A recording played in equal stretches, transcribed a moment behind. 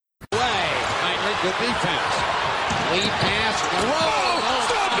Good defense. Lead pass. Oh,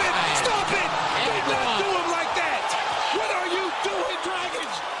 stop it! Stop it! Do not do him like that! What are you doing,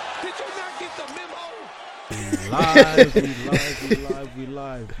 Dragons? Did you not get the memo? We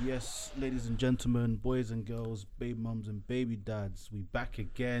live. Yes, ladies and gentlemen, boys and girls, baby mums and baby dads, we back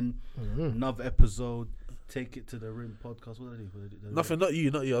again. Another episode. Take it to the rim podcast. What did I do? Nothing, not you.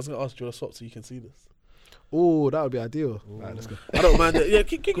 I was going to ask you a swap so you can see this. Oh, that would be ideal. Right, let's go. I don't mind it. Yeah,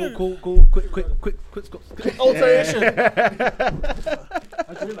 Cool. Quick. Alteration. I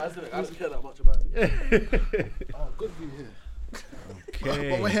didn't realize it. I didn't care that much about it. Oh, good view here. Okay.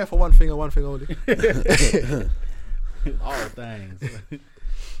 But we're here for one thing and one thing only. Oh, thanks.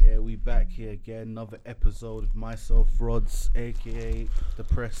 Yeah, we back here again. Another episode of myself, Rods, aka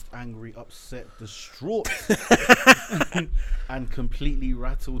depressed, angry, upset, distraught, and completely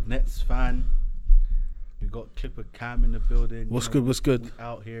rattled Nets fan. We got Clipper Cam in the building. What's good?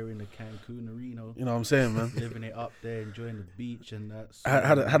 Out here in the Cancunarino. You know what I'm saying, man? Living it up there, enjoying the beach and that. I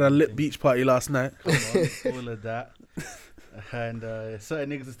had a lit beach party last night. Come on, all of that. And certain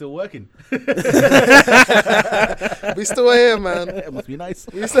niggas are still working. We still here, man. It must be nice.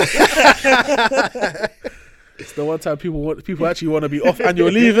 It's the one time people actually want to be off annual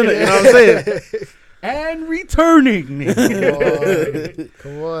leave, innit? You know what I'm saying? And returning.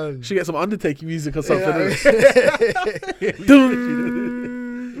 Come on. Should get some Undertaking music or something.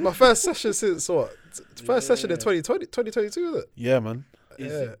 My first session since what? First session in 2022, is it? Yeah, man.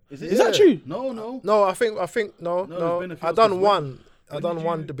 Is Is that true? No. No, I think no. there's been a few I done since one. I When done did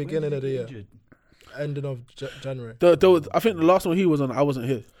one you- the when beginning did of the you year, get injured? ending of January. I think the last one he was on, I wasn't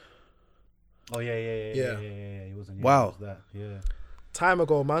here. Oh yeah. Yeah. He wasn't. Wow. It was that. Yeah. Time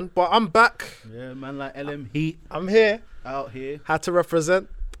ago, man. But I'm back. Yeah, man, like LM Heat I'm here. out here. Had to represent.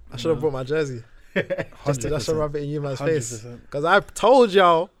 I should have brought my jersey. Just to 100%. rub it in you man's face. 100%. Because I told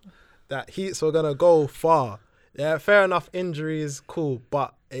y'all that Heats were going to go far. Yeah, fair enough. Injuries, cool.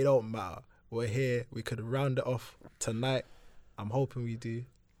 But it don't matter. We're here. We could round it off tonight. I'm hoping we do.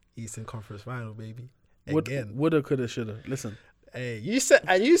 Eastern Conference Final, baby. Again. Woulda, coulda, shoulda. Listen. Hey, you said,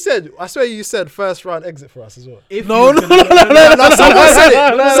 I swear you said first round exit for us as well. No. No, someone said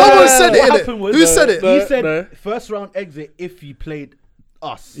it. Someone said What it, happened innit? was, Who said it? He said no. first round exit if you played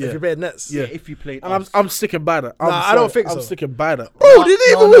us. Yeah. If you played Nets. Yeah, if you played And us. I'm sticking by that. I don't think so. I'm sticking by that. Bro, did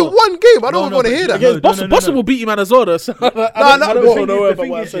they even No. win one game? I don't No, want to but hear you- that. Again, Again, Boston will beat you, man, as well. So I don't know The about thing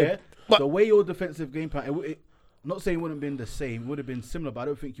what I is, said. the way your defensive game plan, not saying it wouldn't have been the same, it would have been similar, but I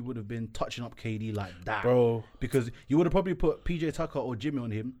don't think you would have been touching up KD like that. Bro. Because you would have probably put PJ Tucker or Jimmy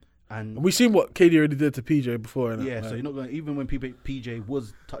on him. And We've seen what KD already did to PJ before. Innit? yeah, so you're not going to, even when PJ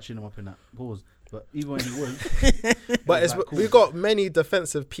was touching him up in that pause, but even when he was. But it was like, cool. we've got many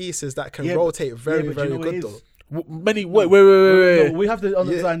defensive pieces that can Yeah, rotate very, but you know very what it good is? though. Wait. No, we have to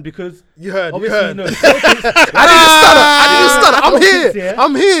understand because You heard. obviously, I didn't stutter. I'm here. Yeah.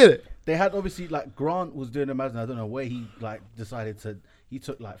 I'm here. They had obviously like Grant was doing the Madden. I don't know where he like decided to. He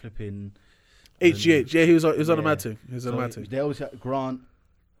took like flipping HGH. Yeah, he was on the Yeah. mad thing. He was on So the mad thing. they always had Grant,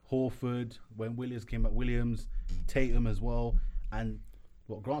 Horford. When Williams came back, Williams, Tatum as well. And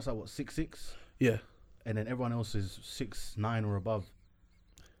what Grant's like 6'6", Yeah. and then everyone else is 6'9" or above.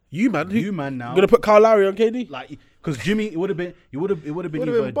 You man. You man now. I'm gonna put Kyle Lowry on KD. Like because Jimmy, it would have been Would've either been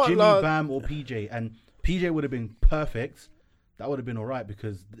Jimmy, Butler. Bam, or PJ, and PJ would have been perfect. That would have been alright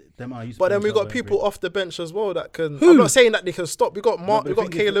because them are used. But to then we play got each other people every- off the bench as well that can. Who? I'm not saying that they can stop. We got Mark. but We the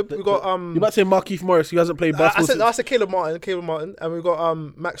got thing is Caleb. that- We got You about to say Markieff Morris, who hasn't played I basketball said Caleb Martin, and we got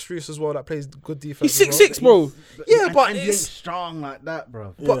Max Strus as well that plays good defense. He's as well. 6'6", bro. Yeah, and, but and he ain't it's. strong like that,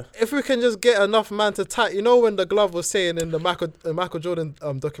 bro. But if we can just get enough man to tie, you know when the glove was saying in the Michael Jordan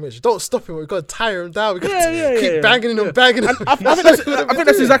documentary, don't stop him. We got to tire him down. We got to keep banging him, banging him. I think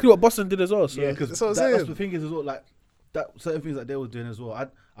that's exactly what Boston did as well. So. Yeah, because That's what I'm that's saying. the thing is as well. Like that, certain things that they were doing as well.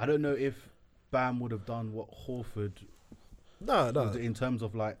 I don't know if Bam would have done what Horford No. was in terms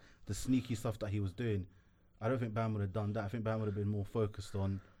of like the sneaky stuff that he was doing. I don't think Bam would have done that. I think Bam would have been more focused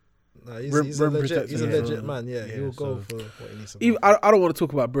on. No, he's a Rim legit. protector, He's a yeah. legit man. Yeah, Yeah, he'll go so- for what he needs to. Even, go. I don't want to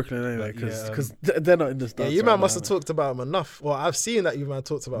talk about Brooklyn anyway Yeah, because they're not in this. Yeah, you man must have talked about him enough. Well, I've seen that you man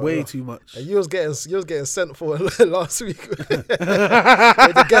talked about him way enough. too much. And you was getting sent for last week with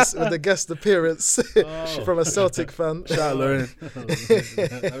the guest appearance from a Celtic fan. Shout out Lauren.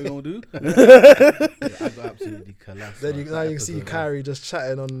 How we gonna do? I got absolutely collapsed. Then now you see Episode, Kyrie just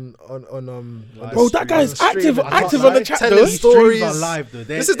chatting on Live Bro, the that guy's stream. active I can't active lie. on the chat Telling though. These streams stories. are live though.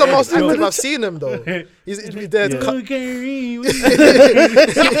 This is the most most active I've seen him though. He's be there to cut.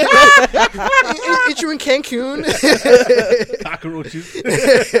 Eat you in Cancun. Cockroaches.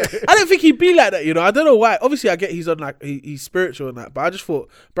 I don't think he'd be like that, you know. I don't know why. Obviously, I get he's on like he's spiritual and that, but I just thought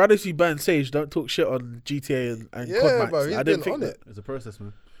Brandon C. Burn Sage don't talk shit on GTA and Yeah, COD bro, Max. he's I been didn't think on that. it. It's a process,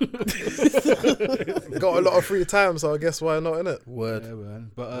 man. Got a lot of free time, so I guess why not, innit? Word. Yeah,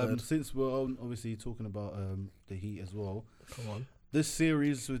 man. But since we're obviously talking about the Heat as well, Come on. this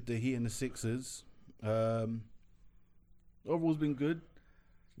series with the Heat and the Sixers, overall's been good.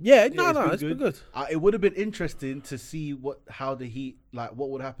 Yeah, Yeah, it's been good. It would have been interesting to see how the Heat, like, what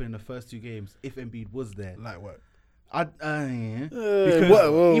would happen in the first two games if Embiid was there. Like what? Yeah.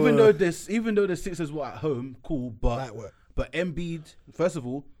 Because Because even though the Sixers were at home, cool, Like what? but Embiid, first of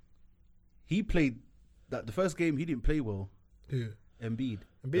all, he played that the first game he didn't play well. Who? Embiid.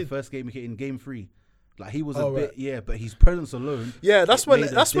 The Embiid? first game he hit in game 3. Like he was Oh, a bit, right. yeah, but his presence alone. Yeah, that's it when made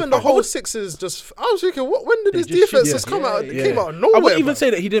a the difference. whole Sixers just. I was thinking, when did They this just defense shit, just yeah. come out? Yeah, It came yeah. out of nowhere. I wouldn't even man. say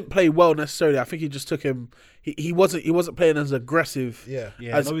that he didn't play well necessarily. I think he just took him. He wasn't playing as aggressive. Yeah.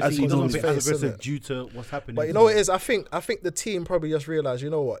 Yeah, As- and as obviously he he's doesn't on play his as face, aggressive innit? due to what's happening. But you know what it is? I think the team probably just realized,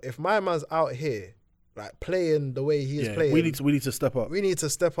 you know what? If my man's out here, like playing the way he is playing, we need to step up. we need to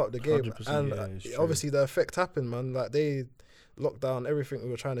step up the game. 100%, And yeah, it's true. obviously the effect happened, man. Like they locked down everything we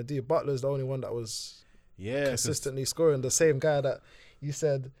were trying to do. Butler's the only one that was consistently scoring. The same guy that you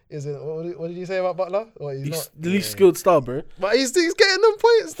said isn't. What did you say about Butler? Or he's He's not. the least skilled star, bro. But he's getting them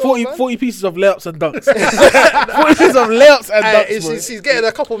points. Though, 40 pieces of layups and dunks. 40 pieces of layups and dunks, bro. He's getting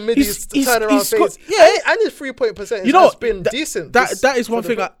a couple middies to He's- turn around he's scored- face. yeah. And his 3-point percentage You know has what? been decent. That is one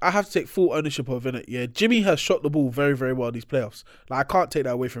for the thing I have to take full ownership of, innit? Yeah, Jimmy has shot the ball very, very well in these playoffs. Like, I can't take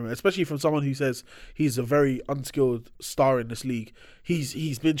that away from him, especially from someone who says he's a very unskilled star in this league.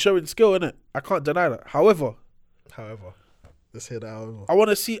 He's been showing skill, innit? I can't deny that. However, let's hear that. However. I want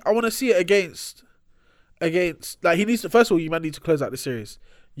to see it against like he needs to. First of all, you might need to close out the series.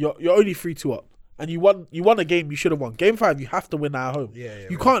 You're only 3-2 up, and you won a game you should have won. Game 5, you have to win at home. Yeah,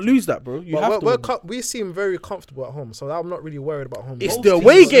 you can't lose that, bro. You have to. Win. We seem very comfortable at home, so I'm not really worried about home. It's Both the teams-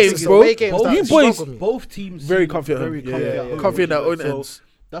 away it's games, the bro. away games that You struggle boys me. Both teams very seem comfy at home. very comfy at home. Comfy in their own So ends.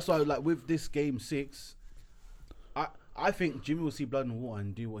 That's why, like, with this game 6, I think Jimmy will see blood and water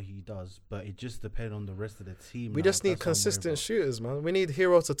and do what he does, but it just depends on the rest of the team. We now. just need That's what I'm worried consistent about. shooters, man. We need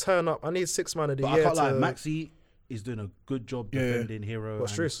Hero to turn up. I need 6 man of the But year. I can't lie, to... Maxi is doing a good job Yeah. defending Hero. What,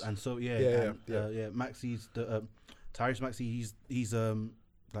 Strus? and so Yeah. Maxi's the Tyrese Maxey. He's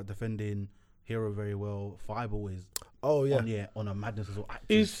like defending Hero very well. Fireball is Oh yeah. on a madness as well.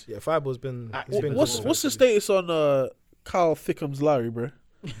 Is Yeah, Fireball's been. What's- He's been what's good. the status on Kyle Thickham's Larry, bro?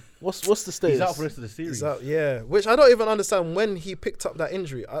 What's the status? He's out for the rest of the series. He's out, yeah. Which I don't even understand when he picked up that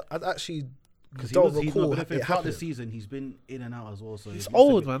injury. I actually Because don't he's recall not it throughout the happening. season. He's been in and out as well. So He's it must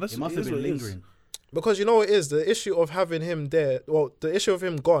old, have been- man. That's- It must it have is been what it is. lingering. Because you know what it is, the issue of having him there. Well, the issue of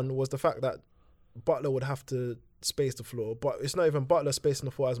him gone was the fact that Butler would have to space the floor, but it's not even Butler spacing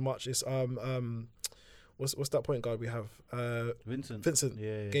the floor as much. It's what's that point guard we have? Vincent.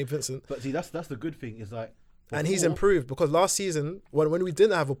 Yeah. Gabe Vincent. But see, that's the good thing. Is like, And he's before- improved because last season when we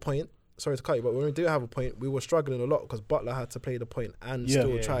didn't have a point, sorry to cut you, but when we did have a point, we were struggling a lot because Butler had to play the point and Yeah.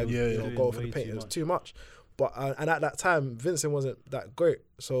 still Yeah, try he and was you know, doing go for way the paint. too It was much. too much. But and at that time, Vincent wasn't that great.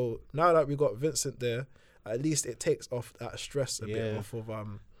 So now that we got Vincent there, at least it takes off that stress a bit Yeah. off of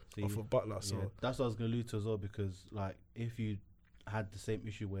See, off of Butler. So yeah, that's what I was gonna allude to as well, because like if you had the same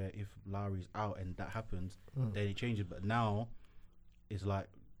issue where if Lowry's out and that happens, then it changes. But now it's like,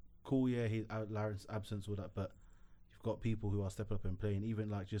 cool, yeah, he's out, Lowry's absence, all that, but you've got people who are stepping up and playing. Even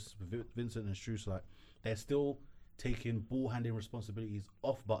like just Vincent and Strus, like they're still taking ball handling responsibilities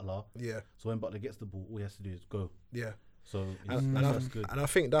off Butler. yeah, So when Butler gets the ball, all he has to do is go. yeah. So And that's good. I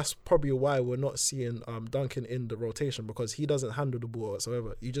think that's probably why we're not seeing Duncan in the rotation, because he doesn't handle the ball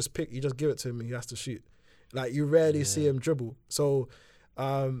whatsoever. You just give it to him and he has to shoot. Like you rarely see him dribble. So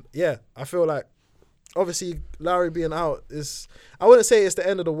I feel like obviously Lowry being out is, I wouldn't say it's the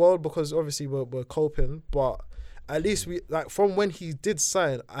end of the world, because obviously we're coping, but at least we, like, from when he did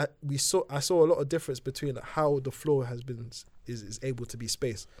sign, I saw a lot of difference between how the floor has been is able to be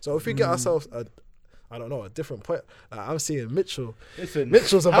spaced. So if we get ourselves a different point. Like, I'm seeing Mitchell. Listen,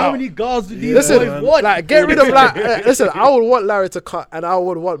 Mitchell's how about. many guards do these Listen, boys want? like, get rid of listen, I would want Larry to cut, and I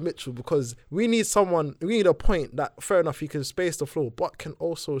would want Mitchell, because we need a point that, fair enough, he can space the floor, but can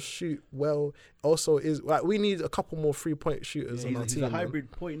also shoot well. Also is like, we need a couple more 3-point shooters on our He's team. a man.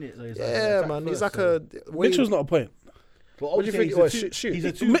 hybrid point, innit? So he's Yeah, like man. an He's attack like first, a. Mitchell's not a point. But What do you think? obviously Oh, shoot. He's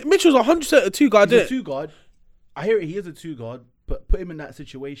a two. Mitchell's 100% a 2 guard, He's a innit? two guard. I hear it. He is a 2 guard, but put him in that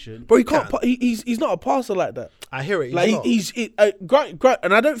situation. Bro, he can't. He's not a passer like that. I hear it. Like not. he's Grant,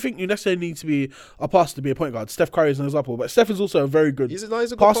 and I don't think you necessarily need to be a passer to be a point guard. Steph Curry is an example, but Steph is also a very good He's a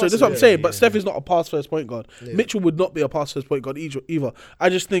good passer. That's what I'm yeah, saying. But Steph is not a pass first point guard. Yeah. Mitchell would not be a pass first point guard either. I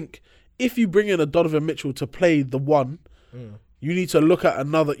just think if you bring in a Donovan Mitchell to play the one, you need to look at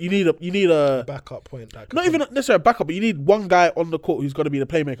another. You need a backup point. not even necessarily a backup, but you need one guy on the court who's going to be the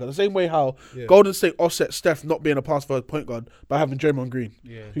playmaker. The same way how Golden State offset Steph not being a pass first point guard by having Draymond Green.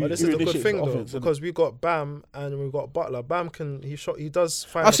 Yeah. who- But this who is the good initiates thing the though, offense, innit? because we got Bam and we got Butler. Bam he does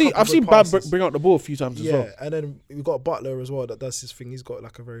find. I've seen good Bam passes. bring out the ball a few times as Yeah, well. and then we got Butler as well. That does his thing. He's got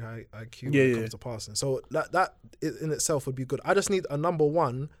like a very high IQ when Yeah, it yeah. comes to passing. So that in itself would be good. I just need a number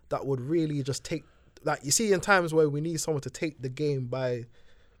one that would really just take. Like you see, in times where we need someone to take the game by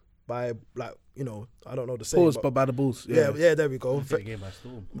like I don't know the saying. Pause, but by the balls. yeah, there we go. Take the game by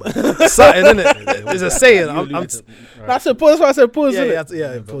storm. Something, innit? There's a saying. That's a pause. That's why I said pause. Yeah, innit?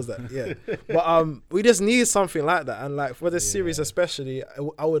 yeah, pause that. Yeah, but we just need something like that, and like for this series especially,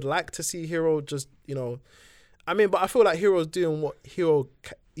 I would like to see Hero just I mean, but I feel like Hero's doing what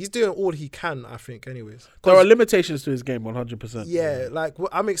he's doing all he can. I think, anyways. There are limitations to his game, 100%. Yeah, like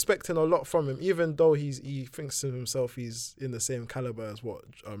I'm expecting a lot from him, even though he thinks to himself he's in the same caliber as what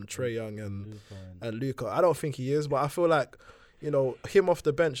Trae Young and Luka. I don't think he is, but I feel like him off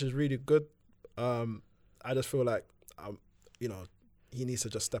the bench is really good. I just feel like he needs to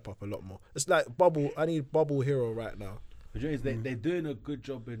just step up a lot more. It's like I need bubble Hero right now. But they're doing a good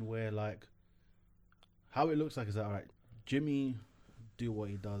job in where like how it looks like is that all right. Jimmy do what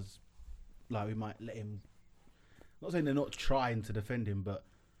he does. Like we might let him. Not saying they're not trying to defend him, but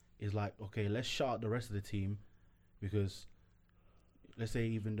it's like okay, let's shut out the rest of the team because let's say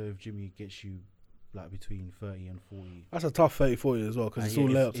even though if Jimmy gets you like between 30 and 40. That's a tough 30-40 as well because it's all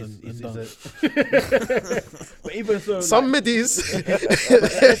layups and done. But even so, Some like, middies.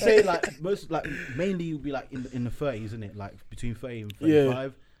 let's say mainly you'll be like in the 30s, isn't it? Like between 30 and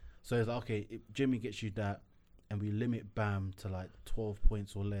 35. So it's like okay, if Jimmy gets you that, and we limit Bam to like 12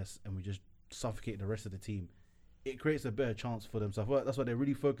 points or less, and we just suffocate the rest of the team, it creates a better chance for them. So I feel like that's why they're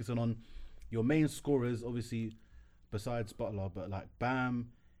really focusing on your main scorers, obviously, besides Butler, but like Bam,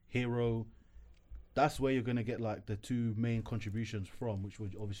 Hero. That's where you're gonna get like the two main contributions from, which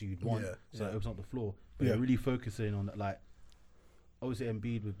would obviously you'd want. So it opens up the floor. But they're really focusing on that. Like obviously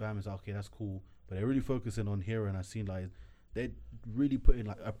Embiid with Bam is like, okay, that's cool. But they're really focusing on Hero, and I've seen like they're really putting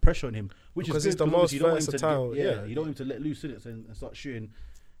like a pressure on him, which Because is he's the good, most you don't want him to versatile, you don't want him to let loose in it and start shooting.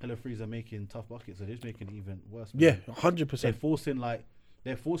 Hella threes are making tough buckets, so they're just making it even worse. Yeah, They're 100%.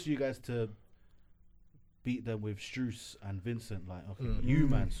 they're forcing you guys to beat them with Strus and Vincent. Like, okay, you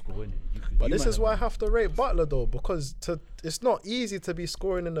man scoring it. But this is why I have to rate Butler though, because it's not easy to be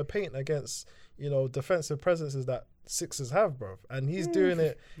scoring in the paint against defensive presences that Sixers have, bro. And he's doing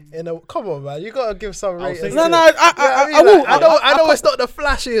it in a. Come on, man, you gotta give some rating. No, I will. I know it's not the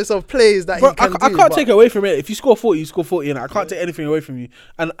flashiest of plays that Bro, he can do. I can't take it away from it. If you score 40, you score 40, and I can't take anything away from you.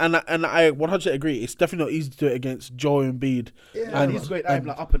 And I 100% agree. It's definitely not easy to do it against Joel Embiid. and he's great. Like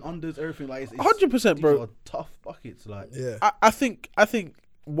up and unders, everything like it's 100%, these bro. are tough buckets, like Yeah. I think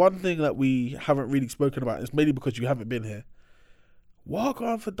one thing that we haven't really spoken about is mainly because you haven't been here. Walk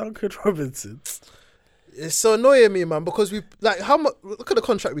on for Duncan Robinson. It's so annoying me, man, because we like how much. Look at the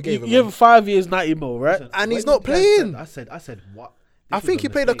contract we gave him, You have 5 years, 90 mil, right? Listen, and he's when not you guys playing. said- I said what? I This think was he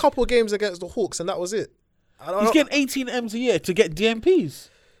played a mistake. couple games against the Hawks, and that was it. He's getting 18 M's a year to get DMPs.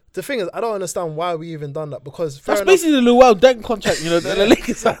 The thing is, I don't understand why we even done that, because fair That's enough, basically the Luol Deng contract, that the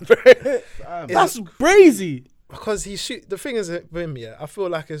Lakers had, bro. That's crazy. because he shoot. The thing is with him, I feel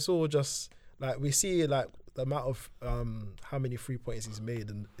like it's all just like we see like the amount of how many 3-pointers he's made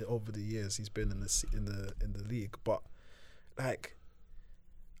over the years he's been in the league, but like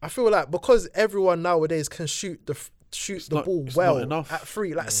I feel like because everyone nowadays can shoot the ball it's well not enough. at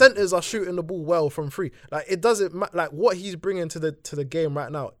free, like centers are shooting the ball well from free. Like it doesn't like what he's bringing to the game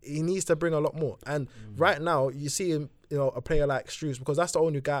right now. He needs to bring a lot more. And right now you see him, a player like Strus, because that's the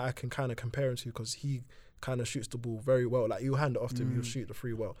only guy I can kind of compare him to, because he kind of shoots the ball very well. Like you hand it off to him, he'll shoot the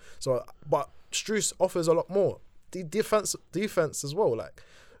free well. So, but Strus offers a lot more. The defense as well. Like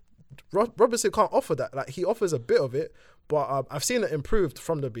Robinson can't offer that. Like he offers a bit of it, but I've seen it improved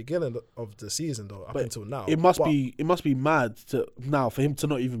from the beginning of the season though up until now. It must be mad for him to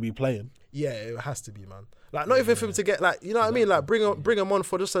not even be playing. Yeah, it has to be, man. Like not even for him to get like what I mean. Like bring him on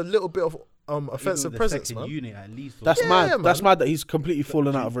for just a little bit of offensive presence, second man. unit at least. That's Yeah, mad. man. That's mad that he's completely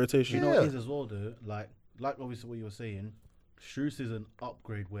fallen out of rotation. You know Yeah. what it is as well though, like obviously what you were saying, Strus is an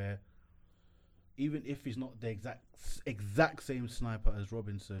upgrade where even if he's not the exact same sniper as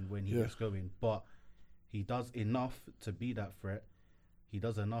Robinson when he gets going, but he does enough to be that threat. He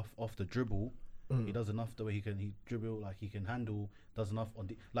does enough off the dribble. He does enough the way he dribble, like he can handle. Does enough on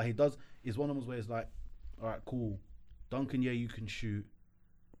like he does. Is one of those where it's like, all right, cool, Duncan, yeah, you can shoot.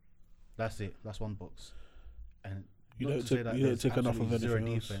 That's it. That's one box. And You not don't to say take- that you don't there's take enough of absolutely zero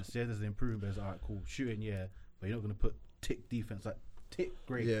anything else. defense. Yeah, there's an improvement. There's all right, cool, shooting, yeah, but you're not gonna put tick defense like tick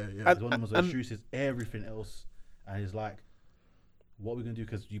great. Yeah, yeah. It's one of those where Strus is everything else, and it's like, what are we gonna do?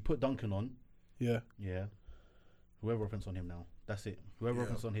 Because you put Duncan on, Yeah. whoever offense on him now. That's it. Whoever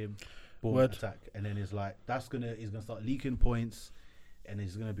offense on him, boom, Word. attack, and then it's like he's gonna start leaking points, and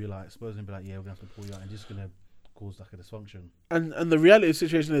he's gonna be like, Spurs gonna be like, yeah, we're gonna have to pull you out, and just gonna cause like a dysfunction. And the reality of the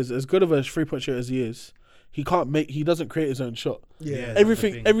situation is, as good of a 3-point shooter as he is, he doesn't create his own shot. Yeah, that's the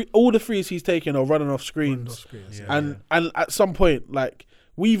thing. All the threes he's taking are running off screens. Yeah. And at some point, like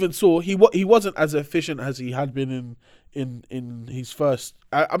we even saw, he wasn't as efficient as he had been in his first.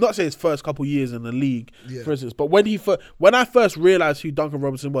 I'm not saying his first couple years in the league, for instance, but when I first realized who Duncan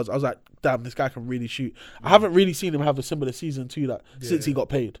Robinson was, I was like, damn, this guy can really shoot. I haven't really seen him have a similar season to that since he got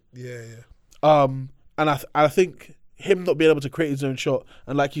paid. And I think him not being able to create his own shot,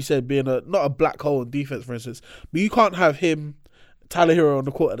 and like you said, being not a black hole in defense, for instance, but you can't have him, Tyler Hero on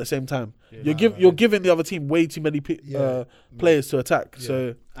the court at the same time. You're giving the other team way too many players to attack. Yeah.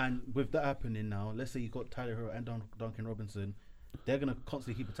 So and with that happening now, let's say you got Tyler Hero and Duncan Robinson, they're gonna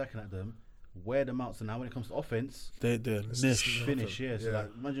constantly keep attacking at them, wear them out. So now when it comes to offense, they're niche. finish. Yeah, so like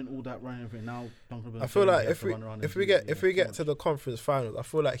imagine all that running everything now. Duncan Robinson, I feel like he has to run around if and we get to the conference finals, I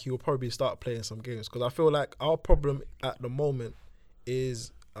feel like he will probably start playing some games, because I feel like our problem at the moment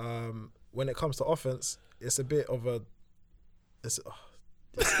is when it comes to offense, it's a bit of a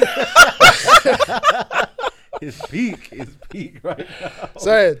It's peak right now.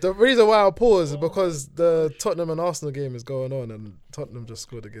 Sorry, the reason why I pause is because the Tottenham and Arsenal game is going on, and Tottenham just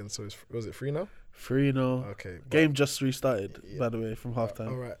scored again. So was it 3-0? 3-0. Okay, Game just restarted, by the way, from halftime.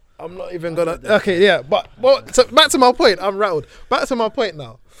 all right. I'm not even gonna. Okay, yeah, but so back to my point. I'm rattled. Back to my point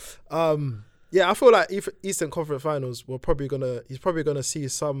now. Yeah, I feel like Eastern Conference Finals, he's probably gonna see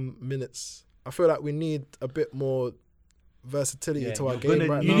some minutes. I feel like we need a bit more versatility to our game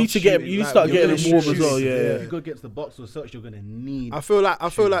right you now. need to get him. You need to start getting him warm as well. Yeah. If you go against the box or such, you're gonna need. I feel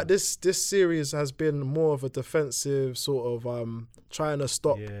like this series has been more of a defensive sort of trying to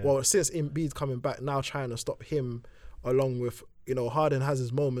stop. Yeah. Well, since Embiid coming back now, trying to stop him, along with Harden has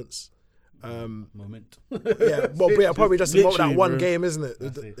his moments. Moment. Yeah, but probably just about that Literally, one bro. game, isn't it?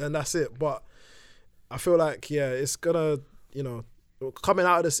 That's it. And that's it. But I feel like it's gonna coming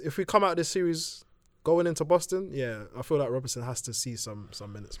out of this. If we come out of this series going into Boston, I feel like Robinson has to see some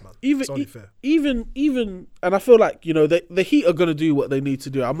minutes, man. It's only fair. Even, and I feel like the Heat are gonna do what they need to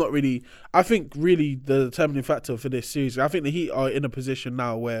do. I think really the determining factor for this series, I think the Heat are in a position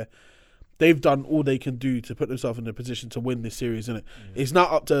now where they've done all they can do to put themselves in a position to win this series, isn't it? Yeah. It's now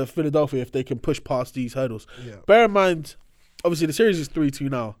up to Philadelphia if they can push past these hurdles. Yeah. Bear in mind, obviously the series is 3-2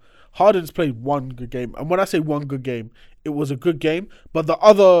 now. Harden's played one good game, and when I say one good game, it was a good game. But the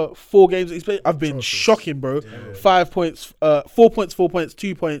other 4 games that he's played have been shocking, bro. Yeah. 5 points, 4 points, 4 points,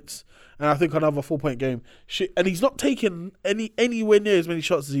 2 points, and I think another 4-point game. And he's not taking anywhere near as many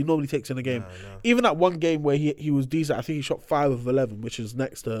shots as he normally takes in a game. No. Even that one game where he was decent, I think he shot 5 of 11, which is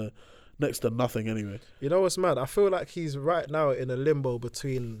next to nothing anyway. You know what's mad? I feel like he's right now in a limbo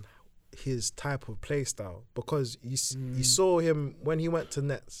between his type of play style, because you saw him when he went to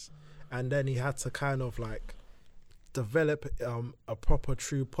Nets, and then he had to kind of like develop a proper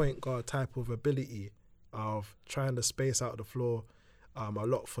true point guard type of ability of trying to space out the floor a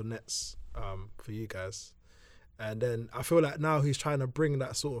lot for Nets for you guys. And then I feel like now he's trying to bring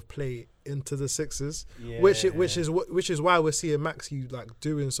that sort of play into the Sixers, which is why we're seeing Maxey like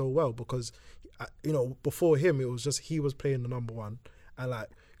doing so well, because before him it was just he was playing the number one, and like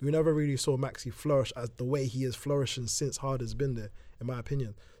we never really saw Maxey flourish as the way he is flourishing since Harden's been there, in my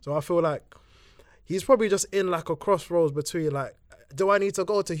opinion. So I feel like he's probably just in like a crossroads between like, do I need to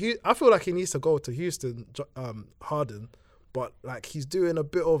go to Houston? I feel like he needs to go to Houston, Harden, but like he's doing a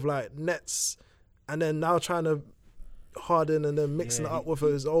bit of like Nets, and then now trying to Harden and then mixing it up with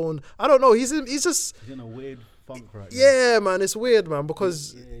his own. I don't know. He's just in a weird funk right now. Yeah, man, it's weird, man,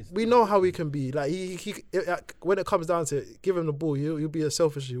 because we know how he can be. Like he when it comes down to it, give him the ball, he'll be as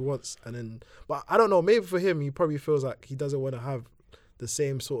selfish as he wants. And then, but I don't know. Maybe for him, he probably feels like he doesn't want to have the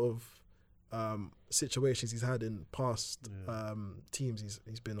same sort of situations he's had in past teams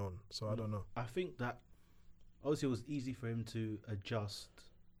he's been on. So I don't know. I think that obviously it was easy for him to adjust.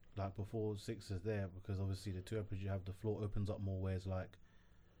 Like before Sixers there, because obviously the 2 episodes you have, the floor opens up more, where it's like,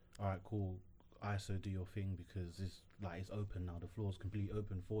 all right, cool, ISO, do your thing, because it's open now. The floor's completely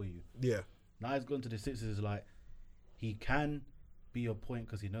open for you. Yeah. Now he's gone to the Sixers. Like he can be a point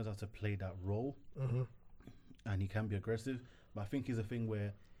because he knows how to play that role, and he can be aggressive. But I think he's a thing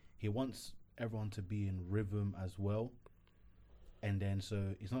where he wants everyone to be in rhythm as well. And then,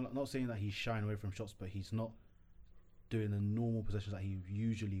 so it's not saying that he's shying away from shots, but he's not doing the normal possessions that he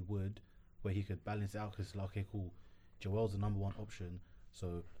usually would, where he could balance it out. Because like, okay, cool, Joel's the number one option,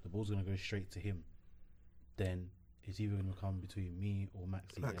 so the ball's gonna go straight to him. Then it's either gonna come between me or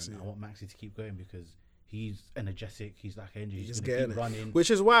Maxi. And I want Maxi to keep going because he's energetic. He's like energy. He's gonna keep running.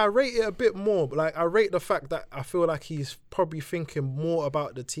 Which is why I rate it a bit more. Like I rate the fact that I feel like he's probably thinking more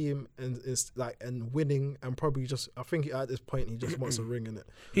about the team and is like and winning, and probably just I think at this point he just wants a ring in it.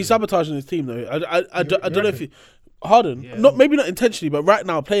 He's sabotaging his team though. I don't know if he, Harden, maybe not intentionally, but right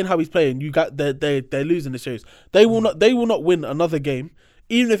now playing how he's playing, you got they're losing the series. They will not win another game,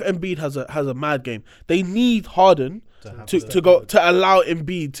 even if Embiid has a mad game. They need Harden to allow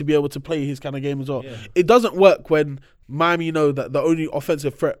Embiid to be able to play his kind of game as well. Yeah. It doesn't work when Miami know that the only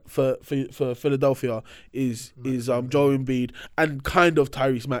offensive threat for Philadelphia is Joel Embiid and kind of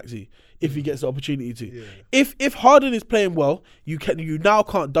Tyrese Maxey if he gets the opportunity to. Yeah. If Harden is playing well, you now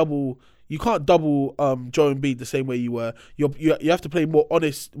can't double. You can't double Joel Embiid the same way you were. You have to play more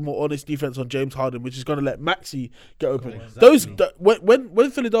honest defense on James Harden, which is going to let Maxey get open. Exactly.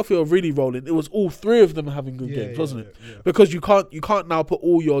 When Philadelphia were really rolling, it was all three of them having good games, wasn't it? Yeah. Because you can't now put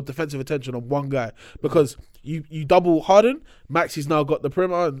all your defensive attention on one guy because you double Harden, Maxey's now got the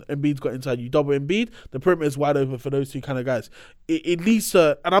perimeter and Embiid's got inside. You double Embiid, the perimeter is wide open for those two kind of guys. It needs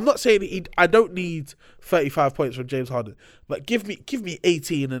to, and I'm not saying I don't need 35 points from James Harden, but give me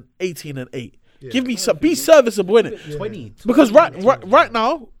 18 and 8. Yeah. Give me some, be serviceable in it. 20. Because right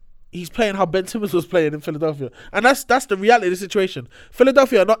now he's playing how Ben Simmons was playing in Philadelphia, and that's the reality of the situation.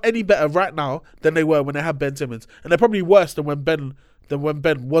 Philadelphia are not any better right now than they were when they had Ben Simmons, and they're probably worse than when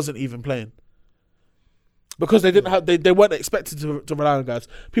Ben wasn't even playing. Because they didn't have, they weren't expected to rely on guys.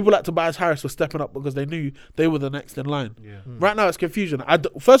 People like Tobias Harris were stepping up because they knew they were the next in line. Yeah. Right now it's confusion.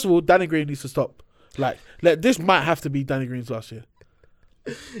 First of all, Danny Green needs to stop. Like this might have to be Danny Green's last year.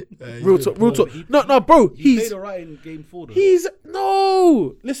 Real talk. No, bro. He played alright in game 4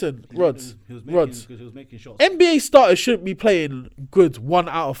 though. Listen, Rods. He was making shots. NBA starters shouldn't be playing good 1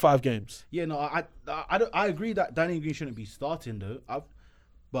 out of 5 games. Yeah, no, I agree that Danny Green shouldn't be starting though.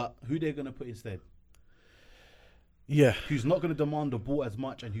 But who they're gonna put instead? Yeah, who's not going to demand the ball as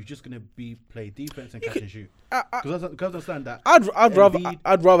much and who's just going to play defense and catch and shoot? Because I understand that.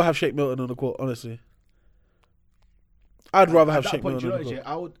 I'd rather have Shake Milton on the court. Honestly, I'd rather have Shake Milton on the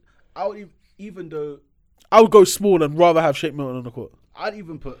court. I would even though I would go small and rather have Shake Milton on the court. I'd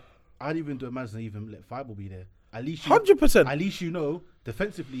even do a Madison, even let Thibault be there. At least 100%. At least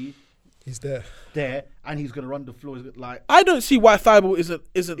defensively. He's there, and he's gonna run the floor. Like I don't see why Thibault isn't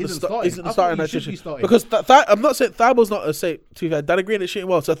the starting that position. Because I'm not saying Thibault's not a safe. To be fair, Danny Green is shooting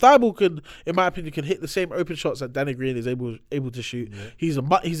well, so Thibault could, in my opinion, can hit the same open shots that Danny Green is able to shoot. Yeah.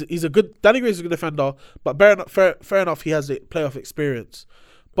 He's a good. Danny Green is a good defender, but fair enough, he has the playoff experience.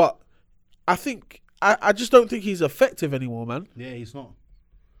 But I think I just don't think he's effective anymore, man. Yeah, he's not.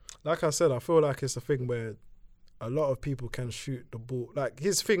 Like I said, I feel like it's a thing where a lot of people can shoot the ball. Like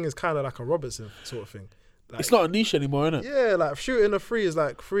his thing is kind of like a Robertson sort of thing. Like, it's not a niche anymore, innit? Yeah, like shooting a free is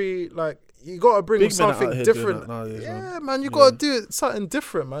like free. Like you got to bring Big something different. Man, you got to do something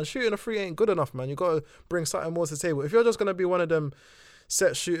different, man. Shooting a free ain't good enough, man. You got to bring something more to the table. If you're just gonna be one of them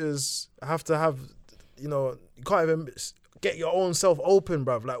set shooters, have to have, you can't even get your own self open,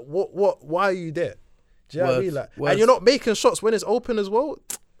 bruv. Like what? Why are you there? Do you know what I mean? Like, and you're not making shots when it's open as well.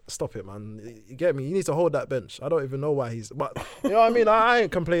 Stop it, man. You get me? You need to hold that bench. I don't even know why but you know what I mean? I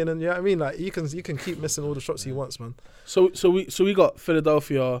ain't complaining. You know what I mean? Like you can keep missing all the shots he wants, man. So we got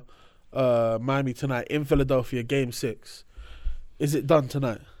Philadelphia, Miami tonight in Philadelphia, Game 6. Is it done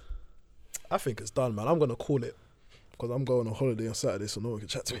tonight? I think it's done, man. I'm gonna call it because I'm going on holiday on Saturday, so no one can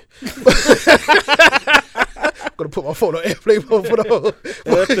chat to me. I'm gonna put my phone on airplane mode for the whole.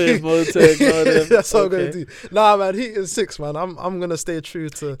 Airplane mode. That's what I'm gonna do. Nah, man, Heat is 6, man. I'm gonna stay true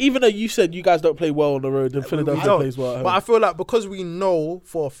to. Even though you said you guys don't play well on the road, and Philadelphia plays well at home. But I feel like because we know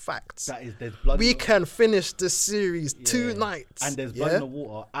for a fact there's blood we can finish the series 2 nights, and there's blood in the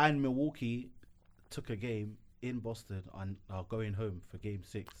water. And Milwaukee took a game in Boston and are going home for Game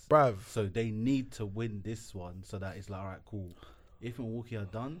 6, bruv. So they need to win this one so that it's like, all right, cool. If Milwaukee are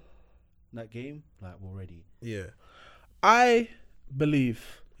done that game, like we're ready. Yeah, I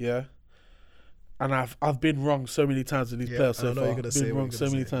believe, and I've been wrong so many times in these playoffs so far. I've been wrong so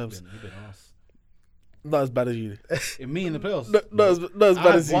many times. You've been asked. Not as bad as you. In me in the playoffs. Not as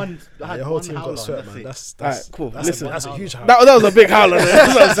bad as you. I had Your whole one team howler, got sweat, that's man. it. That's Alright, cool. Listen, that's a huge house. That was a big howler.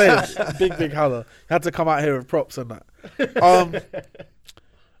 That's what I'm saying. Big howler. You had to come out here with props and that.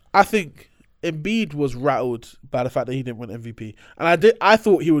 I think Embiid was rattled by the fact that he didn't win MVP, and I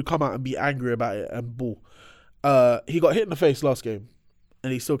thought he would come out and be angry about it and ball. He got hit in the face last game,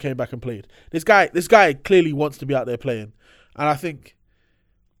 and he still came back and played. This guy clearly wants to be out there playing, and I think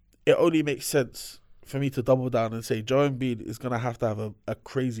it only makes sense for me to double down and say Joel Embiid is gonna have to have a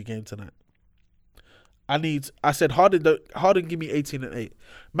crazy game tonight. I said Harden give me 18 and 8.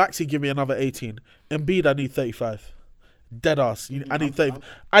 Maxey give me another 18. Embiid I need 35. Dead ass. I need 30.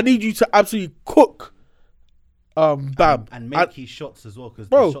 I need you to absolutely cook Bam and make his shots as well, because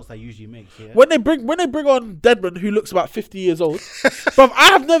Bro, the shots that he usually makes. Yeah. when they bring on Deadman, who looks about 50 years old, bruv, I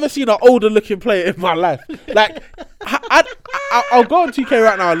have never seen an older looking player in my life. Like, I'll go on 2K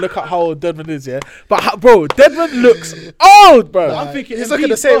right now and look at how old Deadman is, yeah. But bro, Deadman looks old, bro. I'm thinking he's looking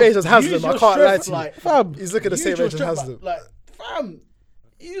the same age as Haslam. use I your can't lie strength, to you. like, Fam, He's looking the use same your age as strength, Haslam. Like, fam,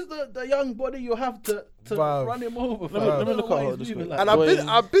 use the young body you have to Bruv. run him over. Let me I don't look know at why how he's this moving goes. like And that.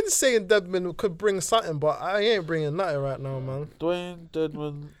 I've been saying Deadman could bring something, but I ain't bringing nothing right now, man. Dwayne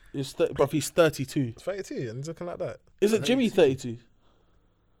Deadman is bruv, he's 32. 32, and he's looking like that. Is it Jimmy 32?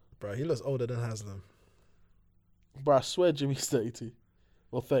 Bro, he looks older than Haslam. Bro, I swear Jimmy's 32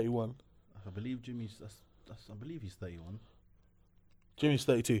 or 31. I believe Jimmy's. I believe he's 31. Jimmy's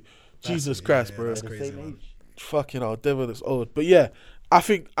 32. Jesus yeah, Christ, yeah, bro. that's They're the crazy, same man. age. Fucking hell, Devil looks old. But yeah, I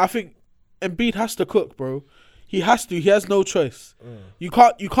think Embiid has to cook, bro. He has to. He has no choice. You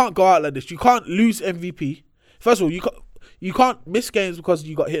can't go out like this. You can't lose MVP. First of all, you can't miss games because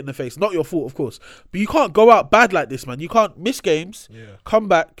you got hit in the face. Not your fault, of course. But you can't go out bad like this, man. You can't miss games. Yeah. Come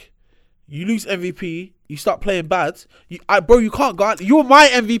back. You lose MVP. You start playing bad. Bro, you can't go out. You're my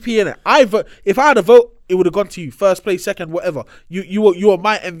MVP in it. If I had a vote, it would have gone to you. First place, second, whatever. You are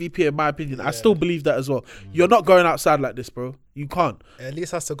my MVP in my opinion. I still believe that as well. You're not going outside like this, bro. You can't. At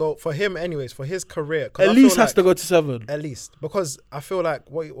least has to go for him, anyways, for his career. 'Cause At I feel least has like- to go to 7. At least, because I feel like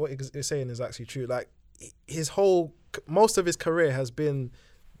what you're saying is actually true. Like most of his career has been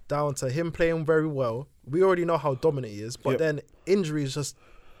down to him playing very well. We already know how dominant he is, but Yep. then injuries just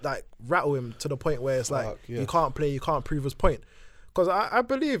like rattle him to the point where it's like Fuck, yeah. you can't play, you can't prove his point. Because I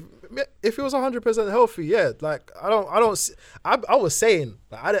believe if he was 100% healthy, yeah, like I was saying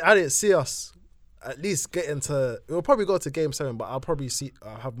like, I didn't see us at least get into. We'll probably go to game 7, but I'll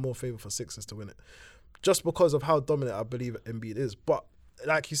have more favor for Sixers to win it, just because of how dominant I believe Embiid is. But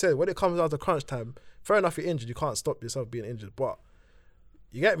like you said, when it comes down to crunch time, fair enough, you're injured, you can't stop yourself being injured. But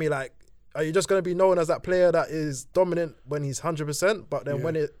you get me, like, are you just going to be known as that player that is dominant when he's 100%? But then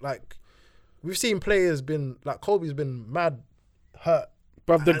when it, like, we've seen players been, like, Kobe's been mad hurt.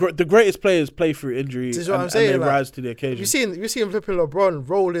 Bruv, the greatest players play through injury This is and, what I'm saying, and they like, rise to the occasion. You've seen flipping LeBron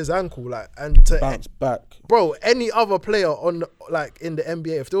roll his ankle, like, and to Bounce back. bro, any other player in the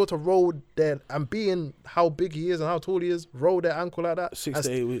NBA, if they were to roll their and being how big he is and how tall he is, roll their ankle like that, 6 and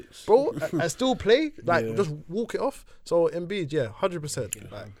to 8 weeks. bro, and still play, like Yeah. just walk it off. So Embiid, yeah,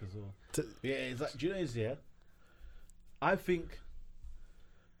 100%. Like, As well. to- Yeah, is that, do you know is yeah? I think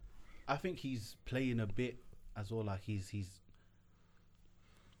he's playing a bit as well. Like he's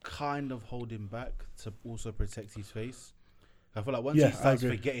kind of holding back to also protect his face. I feel like once Yeah, he I starts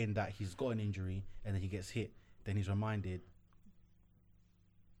agree. forgetting that he's got an injury and then he gets hit, then he's reminded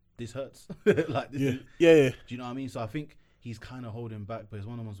this hurts. Like this Yeah, is, yeah. do you know what I mean? So I think he's kind of holding back, but it's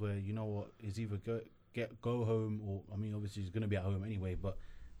one of those where, you know what, is either go home, or I mean, obviously he's gonna be at home anyway, but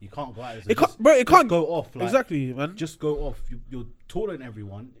you can't go out. It can't go off. Like, exactly, man. just go off. You're taller than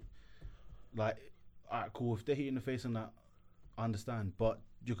everyone. Like, alright, cool. If they're hitting the face and that, I understand, but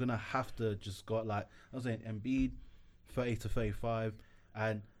you're gonna have to just go. Like I was saying, Embiid 30 to 35,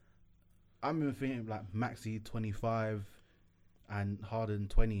 and I'm even thinking like Maxey 25 and Harden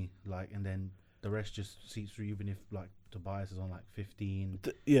 20, like, and then the rest just seeps through. Even if like Tobias is on like 15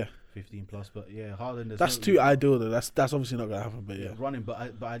 Yeah, plus, but yeah, Harden. that's too ideal though. That's obviously not gonna happen. But yeah. running, but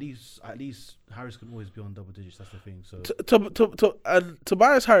at least Harris can always be on double digits. That's the thing. So And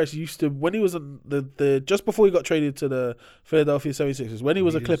Tobias Harris used to, when he was on the just before he got traded to the Philadelphia 76ers, when he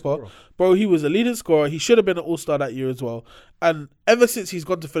was a Leading Clipper, scorer. bro, he was a leading scorer. He should have been an All-Star that year as well. And ever since he's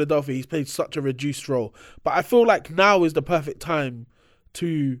gone to Philadelphia, he's played such a reduced role. But I feel like now is the perfect time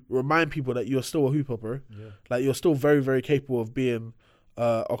to remind people that you're still a hooper, bro. Yeah. Like you're still very, very capable of being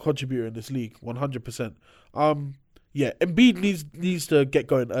a contributor in this league, 100%. Yeah, Embiid needs to get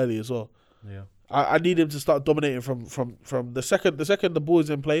going early as well. Yeah. I need him to start dominating from the second the ball is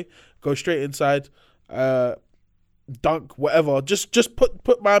in play, go straight inside, dunk, whatever. Just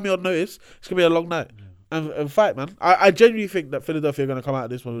put Miami on notice. It's gonna be a long night. Yeah. and fight, man. I genuinely think that Philadelphia are going to come out of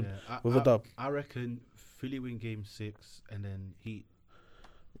this one with a dub. I reckon Philly win game 6 and then Heat